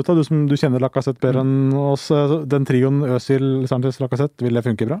trioen ut da? Du kjenner Lacazette bedre enn oss. Den trioen Özil, Sanchez, Lacazette, vil det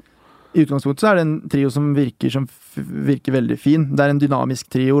funke bra? I utgangspunktet så er det en trio som virker veldig fin. Det er en dynamisk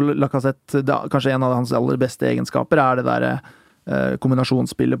trio. Lacazette, kanskje en av hans aller beste egenskaper er det der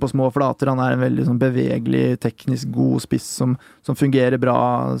kombinasjonsspillet på små flater. Han er en veldig sånn bevegelig, teknisk god spiss som fungerer bra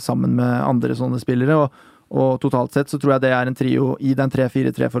sammen med andre sånne spillere, og totalt sett så tror jeg det er en trio i den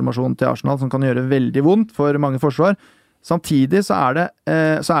 3-4-3-formasjonen til Arsenal som kan gjøre veldig vondt for mange forsvar. Samtidig så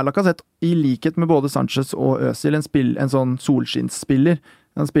er Lacazette i likhet med både Sanchez og Özil en sånn solskinnsspiller.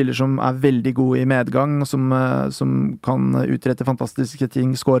 En spiller som er veldig god i medgang, som kan utrette fantastiske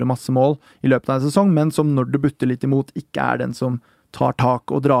ting, skåre masse mål i løpet av en sesong, men som når det butter litt imot, ikke er den som tar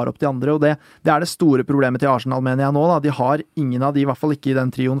tak og drar opp de andre, og det er det store problemet til Arsenal, mener jeg nå da. De har ingen av de, i hvert fall ikke i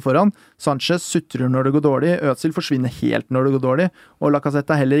den trioen foran. Sanchez sutrer når det går dårlig, Özil forsvinner helt når det går dårlig, og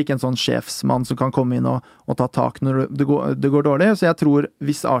Lacazette er heller ikke en sånn sjefsmann som kan komme inn og ta tak når det går dårlig, så jeg tror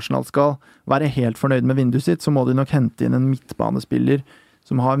hvis Arsenal skal være helt fornøyd med vinduet sitt, så må de nok hente inn en midtbanespiller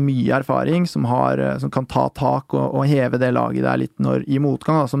som har mye erfaring, som kan ta tak og heve det laget der litt i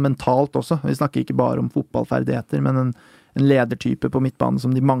motgang, altså mentalt også. Vi snakker ikke bare om fotballferdigheter, men en ledertype på midtbanen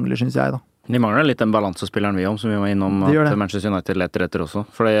som de mangler, synes jeg da. De mangler litt den balansespilleren vi som vi var innom at Manchester United leter etter også.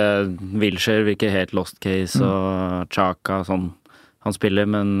 Fordi Wilshere virker helt lost case, og Xhaka sånn. Han spiller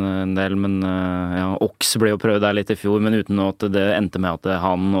en del, men Ox ble jo prøvd der litt i fjor, men uten at det endte med at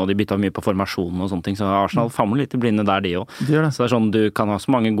han, og de bytta mye på formasjonen og sånne ting, så Arsenal famler litt i blinde der de også. Så det er sånn, du kan ha så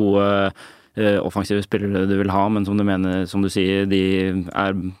mange gode offensive spillere du vil ha, men som du sier, de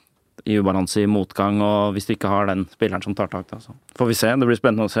er i ubalanse i motgang, og hvis du ikke har den spilleren som tar tak, da, så får vi se, det blir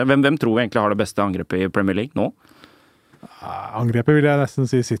spennende å se. Hvem tror vi egentlig har det beste angrepet i Premier League nå? Angrepet vil jeg nesten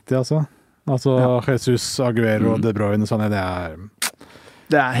si City, altså. Jesus, Aguero og De Bruyne, sånn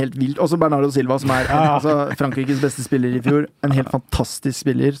det er helt vilt. Også Bernardo Silva, som er Frankrikes beste spiller i fjor. En helt fantastisk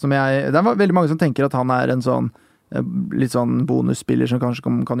spiller. Det er veldig mange som tenker at han er en sånn litt sånn bonusspiller som kanskje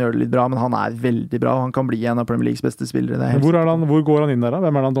kan gjøre det litt bra, men han er veldig bra, og han kan bli en av Premier Leagues beste spillere. Hvor går han inn der da?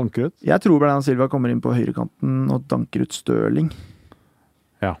 Hvem er det han danker ut? Jeg tror Bernardo Silva kommer inn på høyrekanten og danker ut Sterling.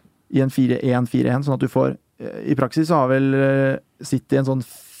 Ja. I en 4-1-4-1, sånn at du får i praksis så har vel City en sånn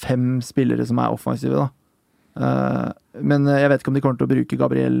 5 spillere som er offensive da. Men jeg vet ikke om de kommer til å bruke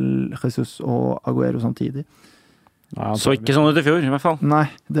Gabriel Jesus og Aguero samtidig. Så ikke sånn ut i fjor, i hvert fall. Nei,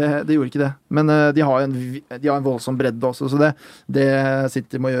 det gjorde ikke det. Men de har en voldsom bredde også, så det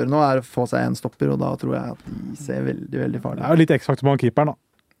City må gjøre nå er å få seg en stopper, og da tror jeg at de ser veldig, veldig farlig. Det er jo litt X-faktor på han keeperen da.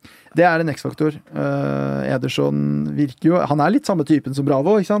 Det en X-faktor. Ederson virker jo Han litt samme typen som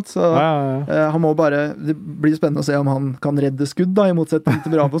Bravo, ikke sant? Så han må bare Det blir spennende å se om han kan redde skudd, da, i motsetning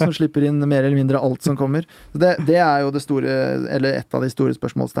til Bravo, som slipper inn mer eller mindre alt som kommer. Så det jo det store, eller et av de store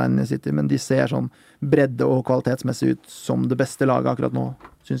spørsmålstegnene i City, men de ser sånn bredde- og kvalitetsmessig ut som det beste laget akkurat nå,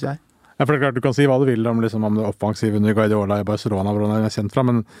 synes jeg. Ja, for det klart, du kan si hva du vil om, liksom, om det offensive under Guardiola i Barcelona, hvor han kjent fra,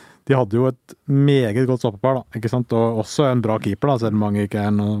 men de hadde jo et meget godt stoppepar, da, ikke sant? Og også en bra keeper, da, selv om mange ikke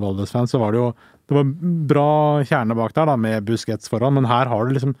noen Valdes-fan, så var det var bra kjerne bak der, da, med Busquets foran, men her har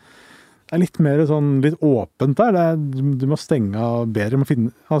du liksom det litt mer sånn, litt åpent der, du må stenge bedre, du må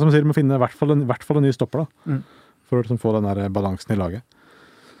finne, som du sier, du må finne i hvert fall en ny stopper, da, for å liksom få den der balansen i laget.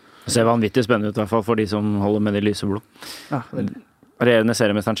 Det ser vanvittig spennende ut, i hvert fall for de som holder med de lyseblå. Ja, Regjerende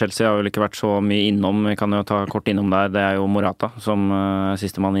seriemesteren Chelsea har vel ikke vært så mye innom, vi kan jo ta kort innom der, det jo Morata som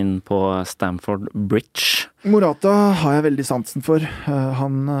sistemann inn på Stamford Bridge. Morata har jeg veldig sansen for.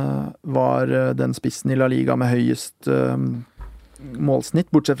 Han var den spissen i La Liga med høyest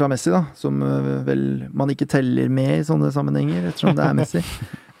målsnitt, bortsett fra Messi da, som vel man ikke teller med i sånne sammenhenger, ettersom det Messi.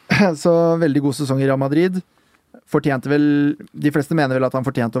 Så veldig god sesong i Real Madrid. Fortjente vel, de fleste mener vel at han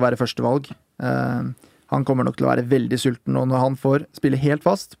fortjente å være førstevalg. Han kommer nok til å være veldig sulten, og når han får spille helt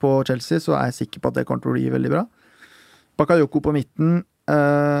fast på Chelsea, så jeg sikker på at det kommer til å bli veldig bra. Bakayoko på midten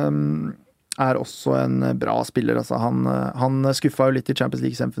også en bra spiller. Altså. Han skuffa jo litt i Champions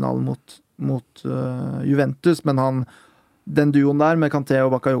League-semifinalen mot Juventus, men den duoen der med Kanté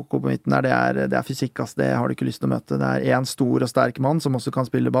og Bakayoko på midten der, det fysikk, ass. Det har du ikke lyst til å møte. Det en stor og sterk mann som også kan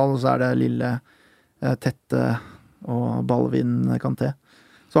spille ball, og så det lille, tette og ballvinn Kanté.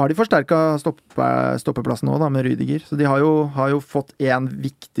 Så har de forsterket stoppeplassen nå da, med Rydiger. Så de har jo fått en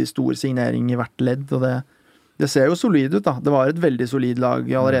viktig stor signering i hvert ledd, og det ser jo solid ut da. Det var et veldig solid lag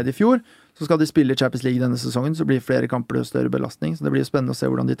allerede i fjor. Så skal de spille Champions League denne sesongen, så blir flere kamper og større belastning. Så det blir spennende å se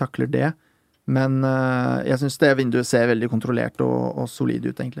hvordan de takler det. Men jeg synes det vinduet ser veldig kontrollert og solid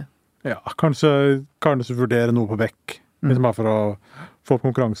ut, egentlig. Ja, kanskje vurdere noe på bekk, liksom bare for å få opp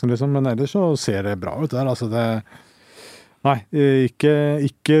konkurransen, liksom. Men ellers så ser det bra ut der, altså Nei,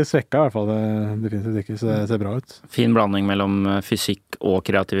 ikke svekka i hvert fall, det finnes ikke, så det ser bra ut. Fin blanding mellom fysikk og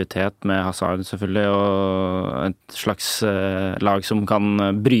kreativitet med Hazard selvfølgelig, og et slags lag som kan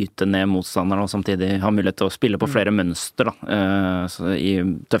bryte ned motstanderne og samtidig ha mulighet til å spille på flere mønster da, i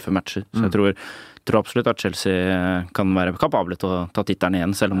tøffe matcher. Så jeg tror absolutt at Chelsea kan være kapable til å ta tittelen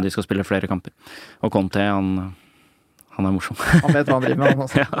igjen, selv om de skal spille flere kamper. Og Conte, han morsom. Han vet hva han driver med, han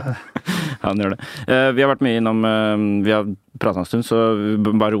også. Ja, han gjør det. Vi har vært mye innom, vi har pratet en stund, så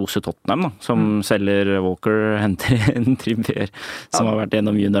bare rose Tottenham da, som selger Walker, henter en Trippier, som har vært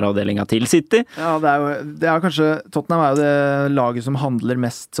gjennom junioravdelingen til City. Ja, det kanskje, Tottenham jo det laget som handler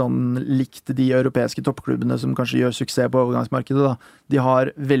mest sånn likt de europeiske toppklubbene som kanskje gjør suksess på overgangsmarkedet da. De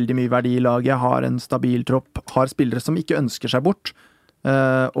har veldig mye verdi i laget, har en stabil tropp, har spillere som ikke ønsker seg bort,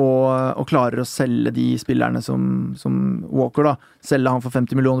 og klarer å selge de spillerne som Walker da, selge han for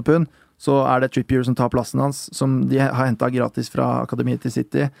 50 millioner pund, så det Trippier som tar plassen hans, som de har hentet gratis fra akademiet til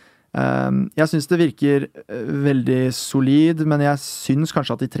City. Jeg synes det virker veldig solid, men jeg synes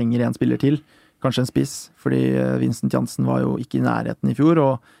kanskje at de trenger en spiller til, kanskje en spiss, fordi Vincent Janssen var jo ikke i nærheten i fjor,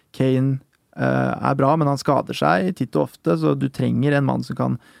 og Kane bra, men han skader seg titt og ofte, så du trenger en mann som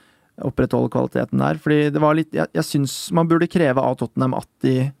kan opprettholde kvaliteten der, fordi det var litt, jeg synes man burde kreve av Tottenham at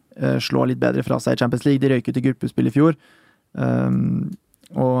de slår litt bedre fra seg i Champions League. De røyket til gruppespill i fjor,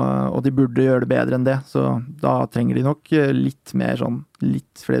 og de burde gjøre det bedre enn det, så da trenger de nok litt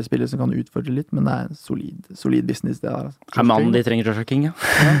flere spillere som kan utfordre litt, men det solid business det der. Altså. Mannen de trenger Joshua King, ja.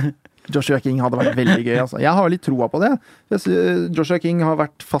 Joshua King hadde vært veldig gøy, altså. Jeg har litt troa på det. Joshua King har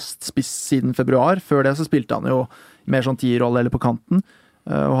vært fast spiss siden februar. Før det så spilte han jo mer sånn 10-rolle eller på kanten,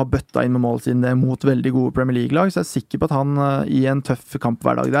 og har bøtta inn med mål siden det mot veldig gode Premier League-lag, så jeg er sikker på at han i en tøff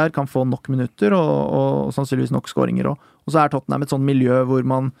kamphverdag der kan få nok minutter og sannsynligvis nok skåringer også. Og så Tottenham et sånt miljø hvor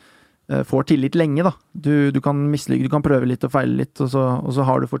man får tillit lenge da. Du kan mislykke, du kan prøve litt og feile litt, og så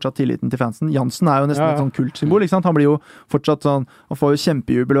har du fortsatt tilliten til fansen. Janssen jo nesten et sånn kultsymbol, ikke sant? Han blir jo fortsatt sånn, han får jo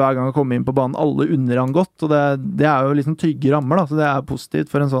kjempejubel hver gang han kommer inn på banen, alle unner han godt, og det jo liksom trygge rammer da, så det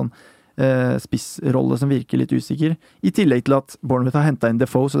positivt for en sånn spissrolle som virker litt usikker. I tillegg til at Bournemouth har hentet inn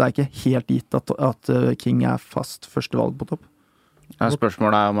Defoe, så det ikke helt gitt at King fast første valg på topp. Ja,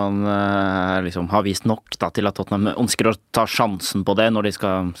 spørsmålet om han liksom har vist nok da, til at Tottenham ønsker å ta sjansen på det når de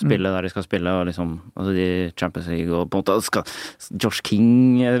skal spille der de skal spille, og liksom, altså de Champions League og på en måte Josh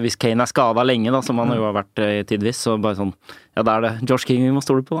King, hvis Kane skadet lenge da, som han jo har vært tidvis, så bare sånn, ja det det Josh King vi må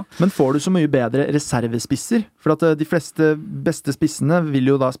stole på da. Men får du så mye bedre reservespisser? For at de fleste beste spissene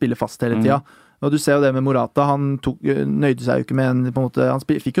vil jo da spille fast hele tida. Og du ser jo det med Morata, han nøyde seg jo ikke med på en måte, han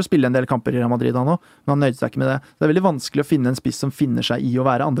fikk jo spille en del kamper i Real Madrid han også, men han nøyde seg ikke med det. Det er veldig vanskelig å finne en spiss som finner seg i å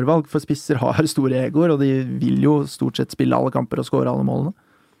være andrevalg, for spisser har store egoer, og de vil jo stort sett spille alle kamper og skåre alle målene.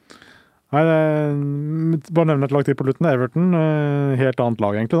 Nei, bare nevne et lag til på Luton, Everton, helt annet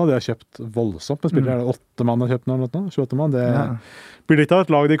lag egentlig da, de har kjøpt voldsomt, men spiller 8 mann har kjøpt nå, 28 mann, det blir litt av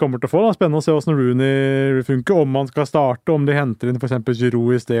et lag de kommer til å få, da. Spennende å se hvordan Rooney funker, om man skal starte, om de henter inn for eksempel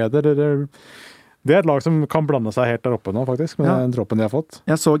Giroud i stedet, det et lag som kan blande seg helt der oppe nå faktisk, med den troppen de har fått.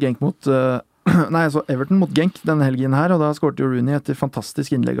 Jeg så Everton mot Genk denne helgen her, og da skårte jo Rooney etter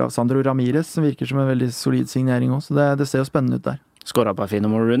fantastisk innlegg av Sandro Ramirez, som virker som en veldig solid signering også, så det ser jo spennende ut der. Skåret på fine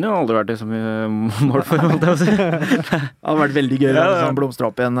mål, Rooney, og aldri vært det så mye mål for, holdt jeg å si. Det hadde vært veldig gøy hvis han blomstret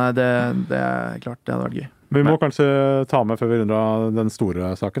opp igjen, det er klart, det hadde vært gøy. Vi må kanskje ta med før vi runder av den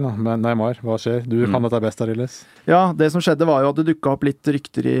store saken da. Men Neymar, hva skjer? Du kan dette best, Arilles. Ja, det som skjedde var jo at det dukket opp litt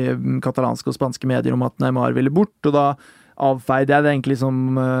rykter i katalanske og spanske medier om at Neymar ville bort, og da avfeide jeg det egentlig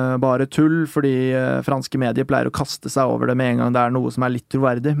som bare tull, fordi franske medier pleier å kaste seg over det med en gang det er noe som er litt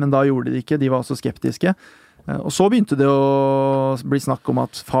troverdig, men da gjorde de ikke, de var også skeptiske. Og så begynte det å bli snakk om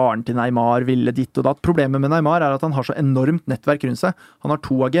at faren til Neymar ville ditt og datt. Problemet med Neymar er at han har så enormt nettverk rundt seg. Han har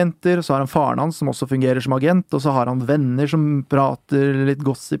 2 agenter, så har han faren hans som også fungerer som agent, og så har han venner som prater litt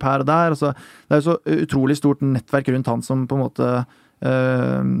gossip her og der. Og så, det er jo så utrolig stort nettverk rundt han som på en måte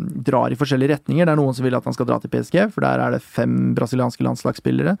drar i forskjellige retninger. Det er noen som vil at han skal dra til PSG, for der er det 5 brasilianske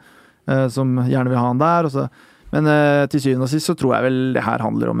landslagsspillere som gjerne vil ha han der, og så men til syvende og sist så tror jeg vel det her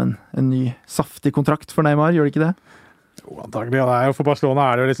handler om en ny saftig kontrakt for Neymar, gjør det ikke det? Jo, antagelig. For Barcelona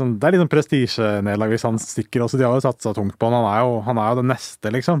er det jo liksom, det er litt sånn prestisjenedlag hvis han stikker også. De har jo satt seg tungt på han. Han er jo det neste,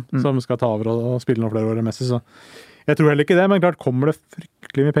 liksom, som skal ta over og spille noen flere år i Messi, så jeg tror heller ikke det, men klart kommer det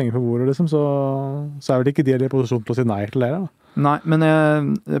fryktelig mye penger på bordet, liksom, så er vel ikke de i posisjon til å si nei til det, da. Nei, men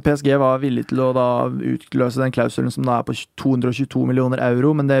PSG var villig til å da utløse den klausulen som da er på 222 millioner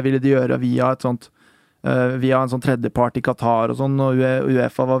euro, men det ville de gjøre via en sånn tredjepart i Qatar og sånn, og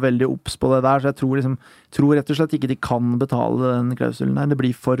UEFA var veldig obs på det der, så jeg tror rett og slett ikke de kan betale den klausulen der. Det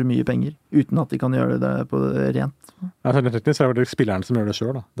blir for mye penger, uten at de kan gjøre det på rent. Ja, så teknisk er det spilleren som gjør det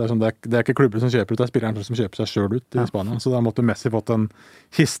selv, da. Det er ikke klubber som kjøper ut, det er spilleren som kjøper seg selv ut i Spania, så da måtte Messi fått en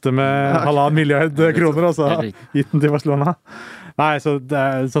kiste med 1,5 milliard kroner, altså, gitt den til Barcelona. Nei, så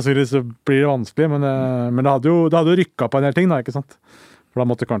sannsynligvis så blir det vanskelig, men det hadde jo rykket på en del ting, da, ikke sant? For da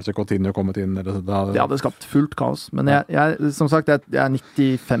måtte kanskje Coutinho kommet inn. Eller, det hadde skapt fullt kaos, men jeg som sagt, jeg er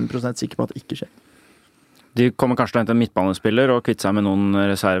 95% sikker på at det ikke skjer. De kommer kanskje til å hente en midtbanespiller og kvitte seg med noen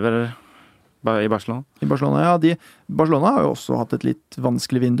reserver i Barcelona? I Barcelona, ja. Barcelona har jo også hatt et litt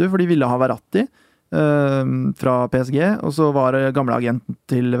vanskelig vindu, for de ville ha Verratti fra PSG, og så var gamle agenten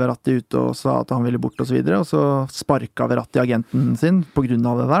til Verratti ute og sa at han ville bort og så videre, og så sparket Verratti agenten sin på grunn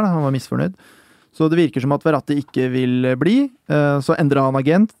av det der, han var misfornøyd. Så det virker som at Verratti ikke vil bli. Så endrer han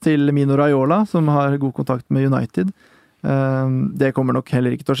agent til Mino Raiola, som har god kontakt med United. Det kommer nok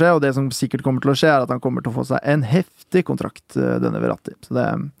heller ikke til å skje, og det som sikkert kommer til å skje, er at han kommer til å få seg en heftig kontrakt, denne Verratti.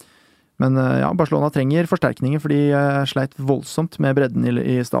 Men ja, Barcelona trenger forsterkninger, for de sleit voldsomt med bredden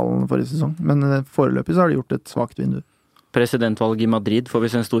i stallen forrige sesong. Men foreløpig så har de gjort et svagt vindu. Presidentvalg i Madrid, får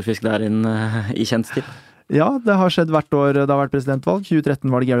vi se en storfisk der inn i kjent stil? Ja, det har skjedd hvert år. Det har vært presidentvalg. 2013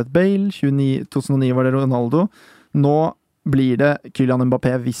 var det Gareth Bale, 2009 var det Ronaldo. Nå blir det Kylian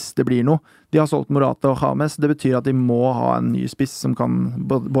Mbappé hvis det blir noe. De har solgt Morata og James. Det betyr at de må ha en ny spiss som kan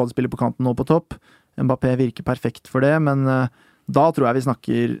både spille på kanten og på topp. Mbappé virker perfekt for det, men da tror jeg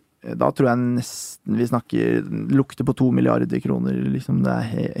nesten vi snakker lukter på 2 milliarder kroner. Liksom, det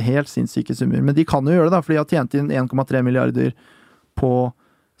er helt sinnssyke summer. Men de kan jo gjøre det, for de har tjent inn 1,3 milliarder på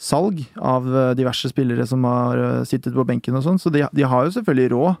salg av diverse spillere som har sittet på benken og sånn, så de har jo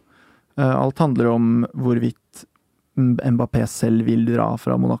selvfølgelig råd. Alt handler om hvorvidt Mbappé selv vil dra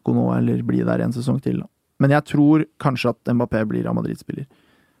fra Monaco nå, eller bli der en sesong til. Men jeg tror kanskje at Mbappé blir Real Madrid-spiller,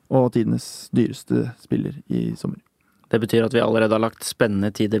 og tidenes dyreste spiller i sommer. Det betyr at vi allerede har lagt spennende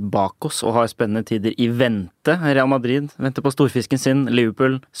tider bak oss, og har spennende tider i vente. Real Madrid venter på storfisken sin,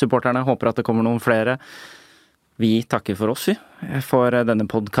 Liverpool-supporterne håper at det kommer noen flere. Vi takker for oss, for denne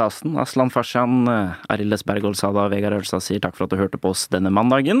podcasten. Aslan Farsan, Arildes Bergolsada og Vegard Ølstad sier takk for at du hørte på oss denne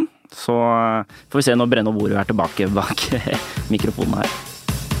mandagen. Så får vi se når Brenne og Borud er tilbake bak mikrofonen her.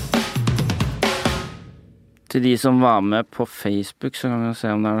 Til de som var med på Facebook, så kan vi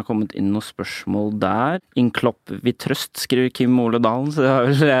se om det har kommet inn noen spørsmål der. Inklopp vi trøst, skriver Kim Ole Dalen, så det har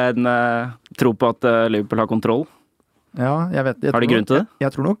vel en tro på at Liverpool har kontroll. Ja, jeg vet. Har de grunn til det?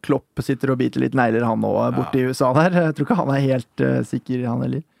 Jeg tror nok Klopp sitter og biter litt negler han også borte i USA der. Jeg tror ikke han er helt sikker, han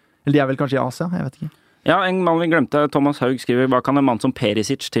heller. Eller de er vel kanskje i Asia, jeg vet ikke. Ja, en mann vi glemte, Thomas Haug skriver, hva kan en mann som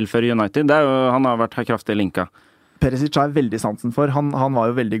Perisic tilføre United? Han har vært kraftig linka. Perisic har jeg veldig sansen for. Han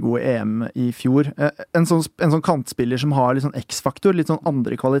var jo veldig god i EM i fjor. En sånn kantspiller som har litt sånn X-faktor, litt sånn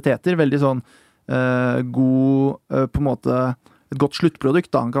andre kvaliteter. Veldig sånn god, på en måte et godt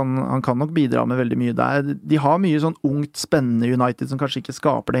sluttprodukt. Da. Han kan nok bidra med veldig mye der. De har mye sånn ungt, spennende United som kanskje ikke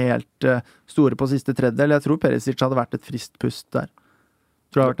skaper det helt store på siste tredjedel. Jeg tror Perisic hadde vært et friskt pust der.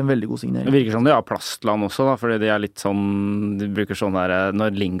 Jeg tror det har vært en veldig god signering. Det virker som de har plass til han også, da, fordi de er litt sånn, de bruker sånn der,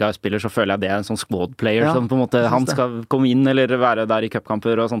 når Lingard spiller, så føler jeg det er en sånn squad player, som på en måte, han skal komme inn eller være der i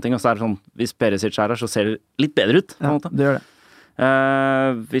cupkamper og sånne ting, og så er det sånn, hvis Perisic er her, så ser det litt bedre ut, på en måte. Det gjør det.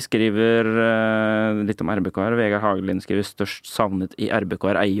 Vi skriver litt om RBK her. Vegard Hagelin skriver størst savnet i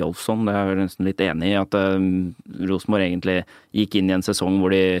RBK er Eyolfsson. Det er jeg nesten litt enig i, at Rosenborg egentlig gikk inn i en sesong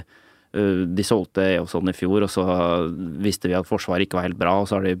hvor de solgte Eyolfsson i fjor, og så visste vi at forsvaret ikke var helt bra, og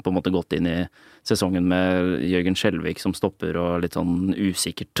så har de på en måte gått inn i sesongen med Jørgen Skjelvik som stopper og litt sånn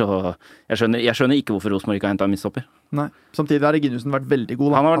usikkert, og jeg skjønner ikke hvorfor Rosenborg ikke har hentet en midtstopper. Nei, samtidig har Reginussen vært veldig god.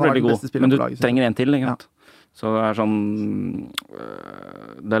 Da. Han har vært veldig god, men du trenger en til, ikke sant? Ja. Så det er sånn,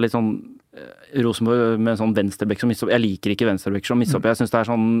 det er litt sånn Rosenborg med sånn venstrebekk som midtstopper. Jeg liker ikke venstrebekk som midtstopper. Jeg synes det er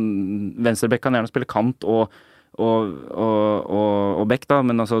sånn, venstrebekk kan gjerne spille kant og bekk, da,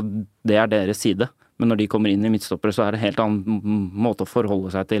 men altså, det er deres side. Men når de kommer inn i midtstoppere, så er det en helt annen måte å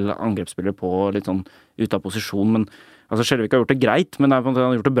forholde seg til angrepsspillere på, litt sånn ut av posisjon. Men altså, Skjelvik har gjort det greit, men han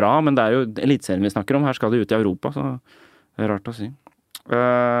har gjort det bra, men det er jo eliteserien vi snakker om. Her skal de ut i Europa, så det er rart å si.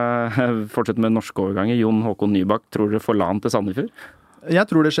 Fortsett med norske overganger. Jon Håkon Nybakk, tror dere får LAN til Sandefjord? Jeg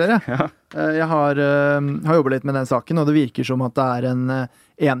tror det skjer, jeg. Ja. Jeg har jobbet litt med den saken, og det virker som at det er en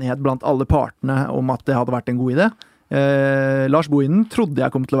enighet blant alle partene om at det hadde vært en god idé. Lars Bohinen trodde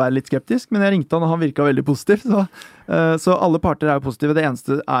jeg kom til å være litt skeptisk, men jeg ringte han, og han virka veldig positiv. Så alle parter er jo positive. Det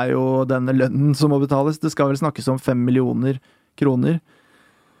eneste er jo denne lønnen som må betales. Det skal vel snakkes om 5 millioner kroner.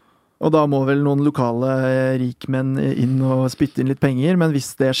 Og da må vel noen lokale rikmenn inn og spytte inn litt penger. Men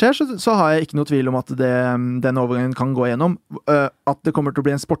hvis det skjer, så har jeg ikke noe tvil om at den overgangen kan gå gjennom. At det kommer til å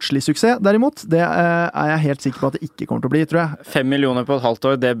bli en sportslig suksess, derimot, det er jeg helt sikker på at det ikke kommer til å bli, tror jeg. 5 millioner på et halvt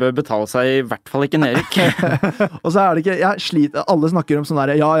år, det bør betale seg i hvert fall ikke, Erik. Og så er det ikke, jeg sliter, alle snakker om sånn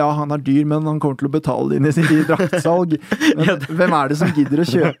der, ja, han er dyr, men han kommer til å betale det inn i draktsalg. Men hvem er det som gidder å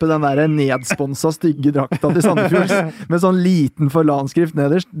kjøpe den der nedsponsa stygge drakta til Sandefjord med sånn liten forlanskrift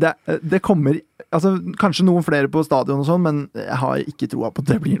nederst? Det kommer, altså kanskje noen flere på stadion og sånn, men jeg har ikke troa på at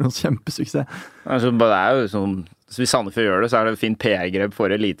det blir noen kjempesuksess. Altså, det er jo sånn, hvis Sandefjord gjør det, så er det en fin PR-grep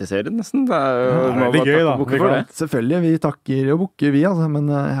for eliteserien, nesten. Det er jo veldig gøy, da. For det. Selvfølgelig, vi takker og bukker vi, altså,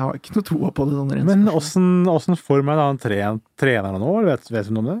 men jeg har ikke noe troa på det sånn rent. Men hvordan form er det han trener nå? Vet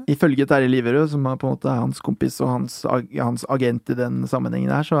du noe om det? Ifølge Terje Liverød, som er på en måte hans kompis og hans agent i den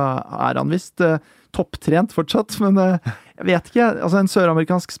sammenhengen her, så er han visst topptrent fortsatt, men jeg vet ikke. Altså en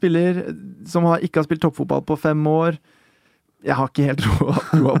søramerikansk spiller som ikke har spilt toppfotball på 5 år. Jeg har ikke helt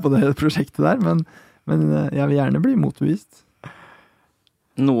troa på det prosjektet der, men jeg vil gjerne bli motbevist.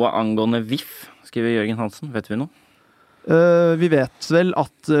 Noe angående VIF, skriver Jørgen Hansen. Vet vi noe? Vi vet vel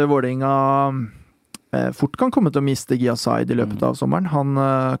at Vålerenga fort kan komme til å miste Giasaid i løpet av sommeren. Han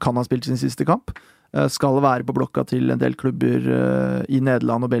kan ha spilt sin siste kamp. Skal være på blokka til en del klubber i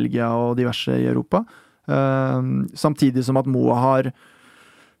Nederland og Belgia og diverse i Europa. Samtidig som at Moa har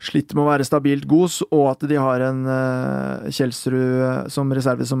slitt med å være stabilt god, og at de har en Kjelsrud som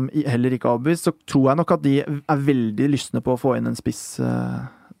reserve som heller ikke er avbevist, så tror jeg nok at de er veldig lystne på å få inn en spiss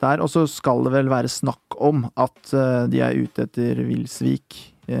der. Og så skal det vel være snakk om at de er ute etter Wilsvik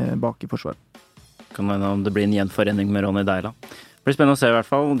bak i forsvar. Kan hende om det blir en gjenforening med Ronny Deila. Det blir spennende å se i hvert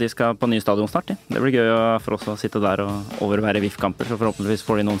fall. De skal på ny stadion snart. Det blir gøy for oss å sitte der og overvære VIF-kamper, så forhåpentligvis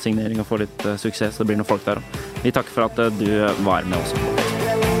får de noen signering og får litt suksess. Det blir noen folk der også. Vi takker for at du var med oss.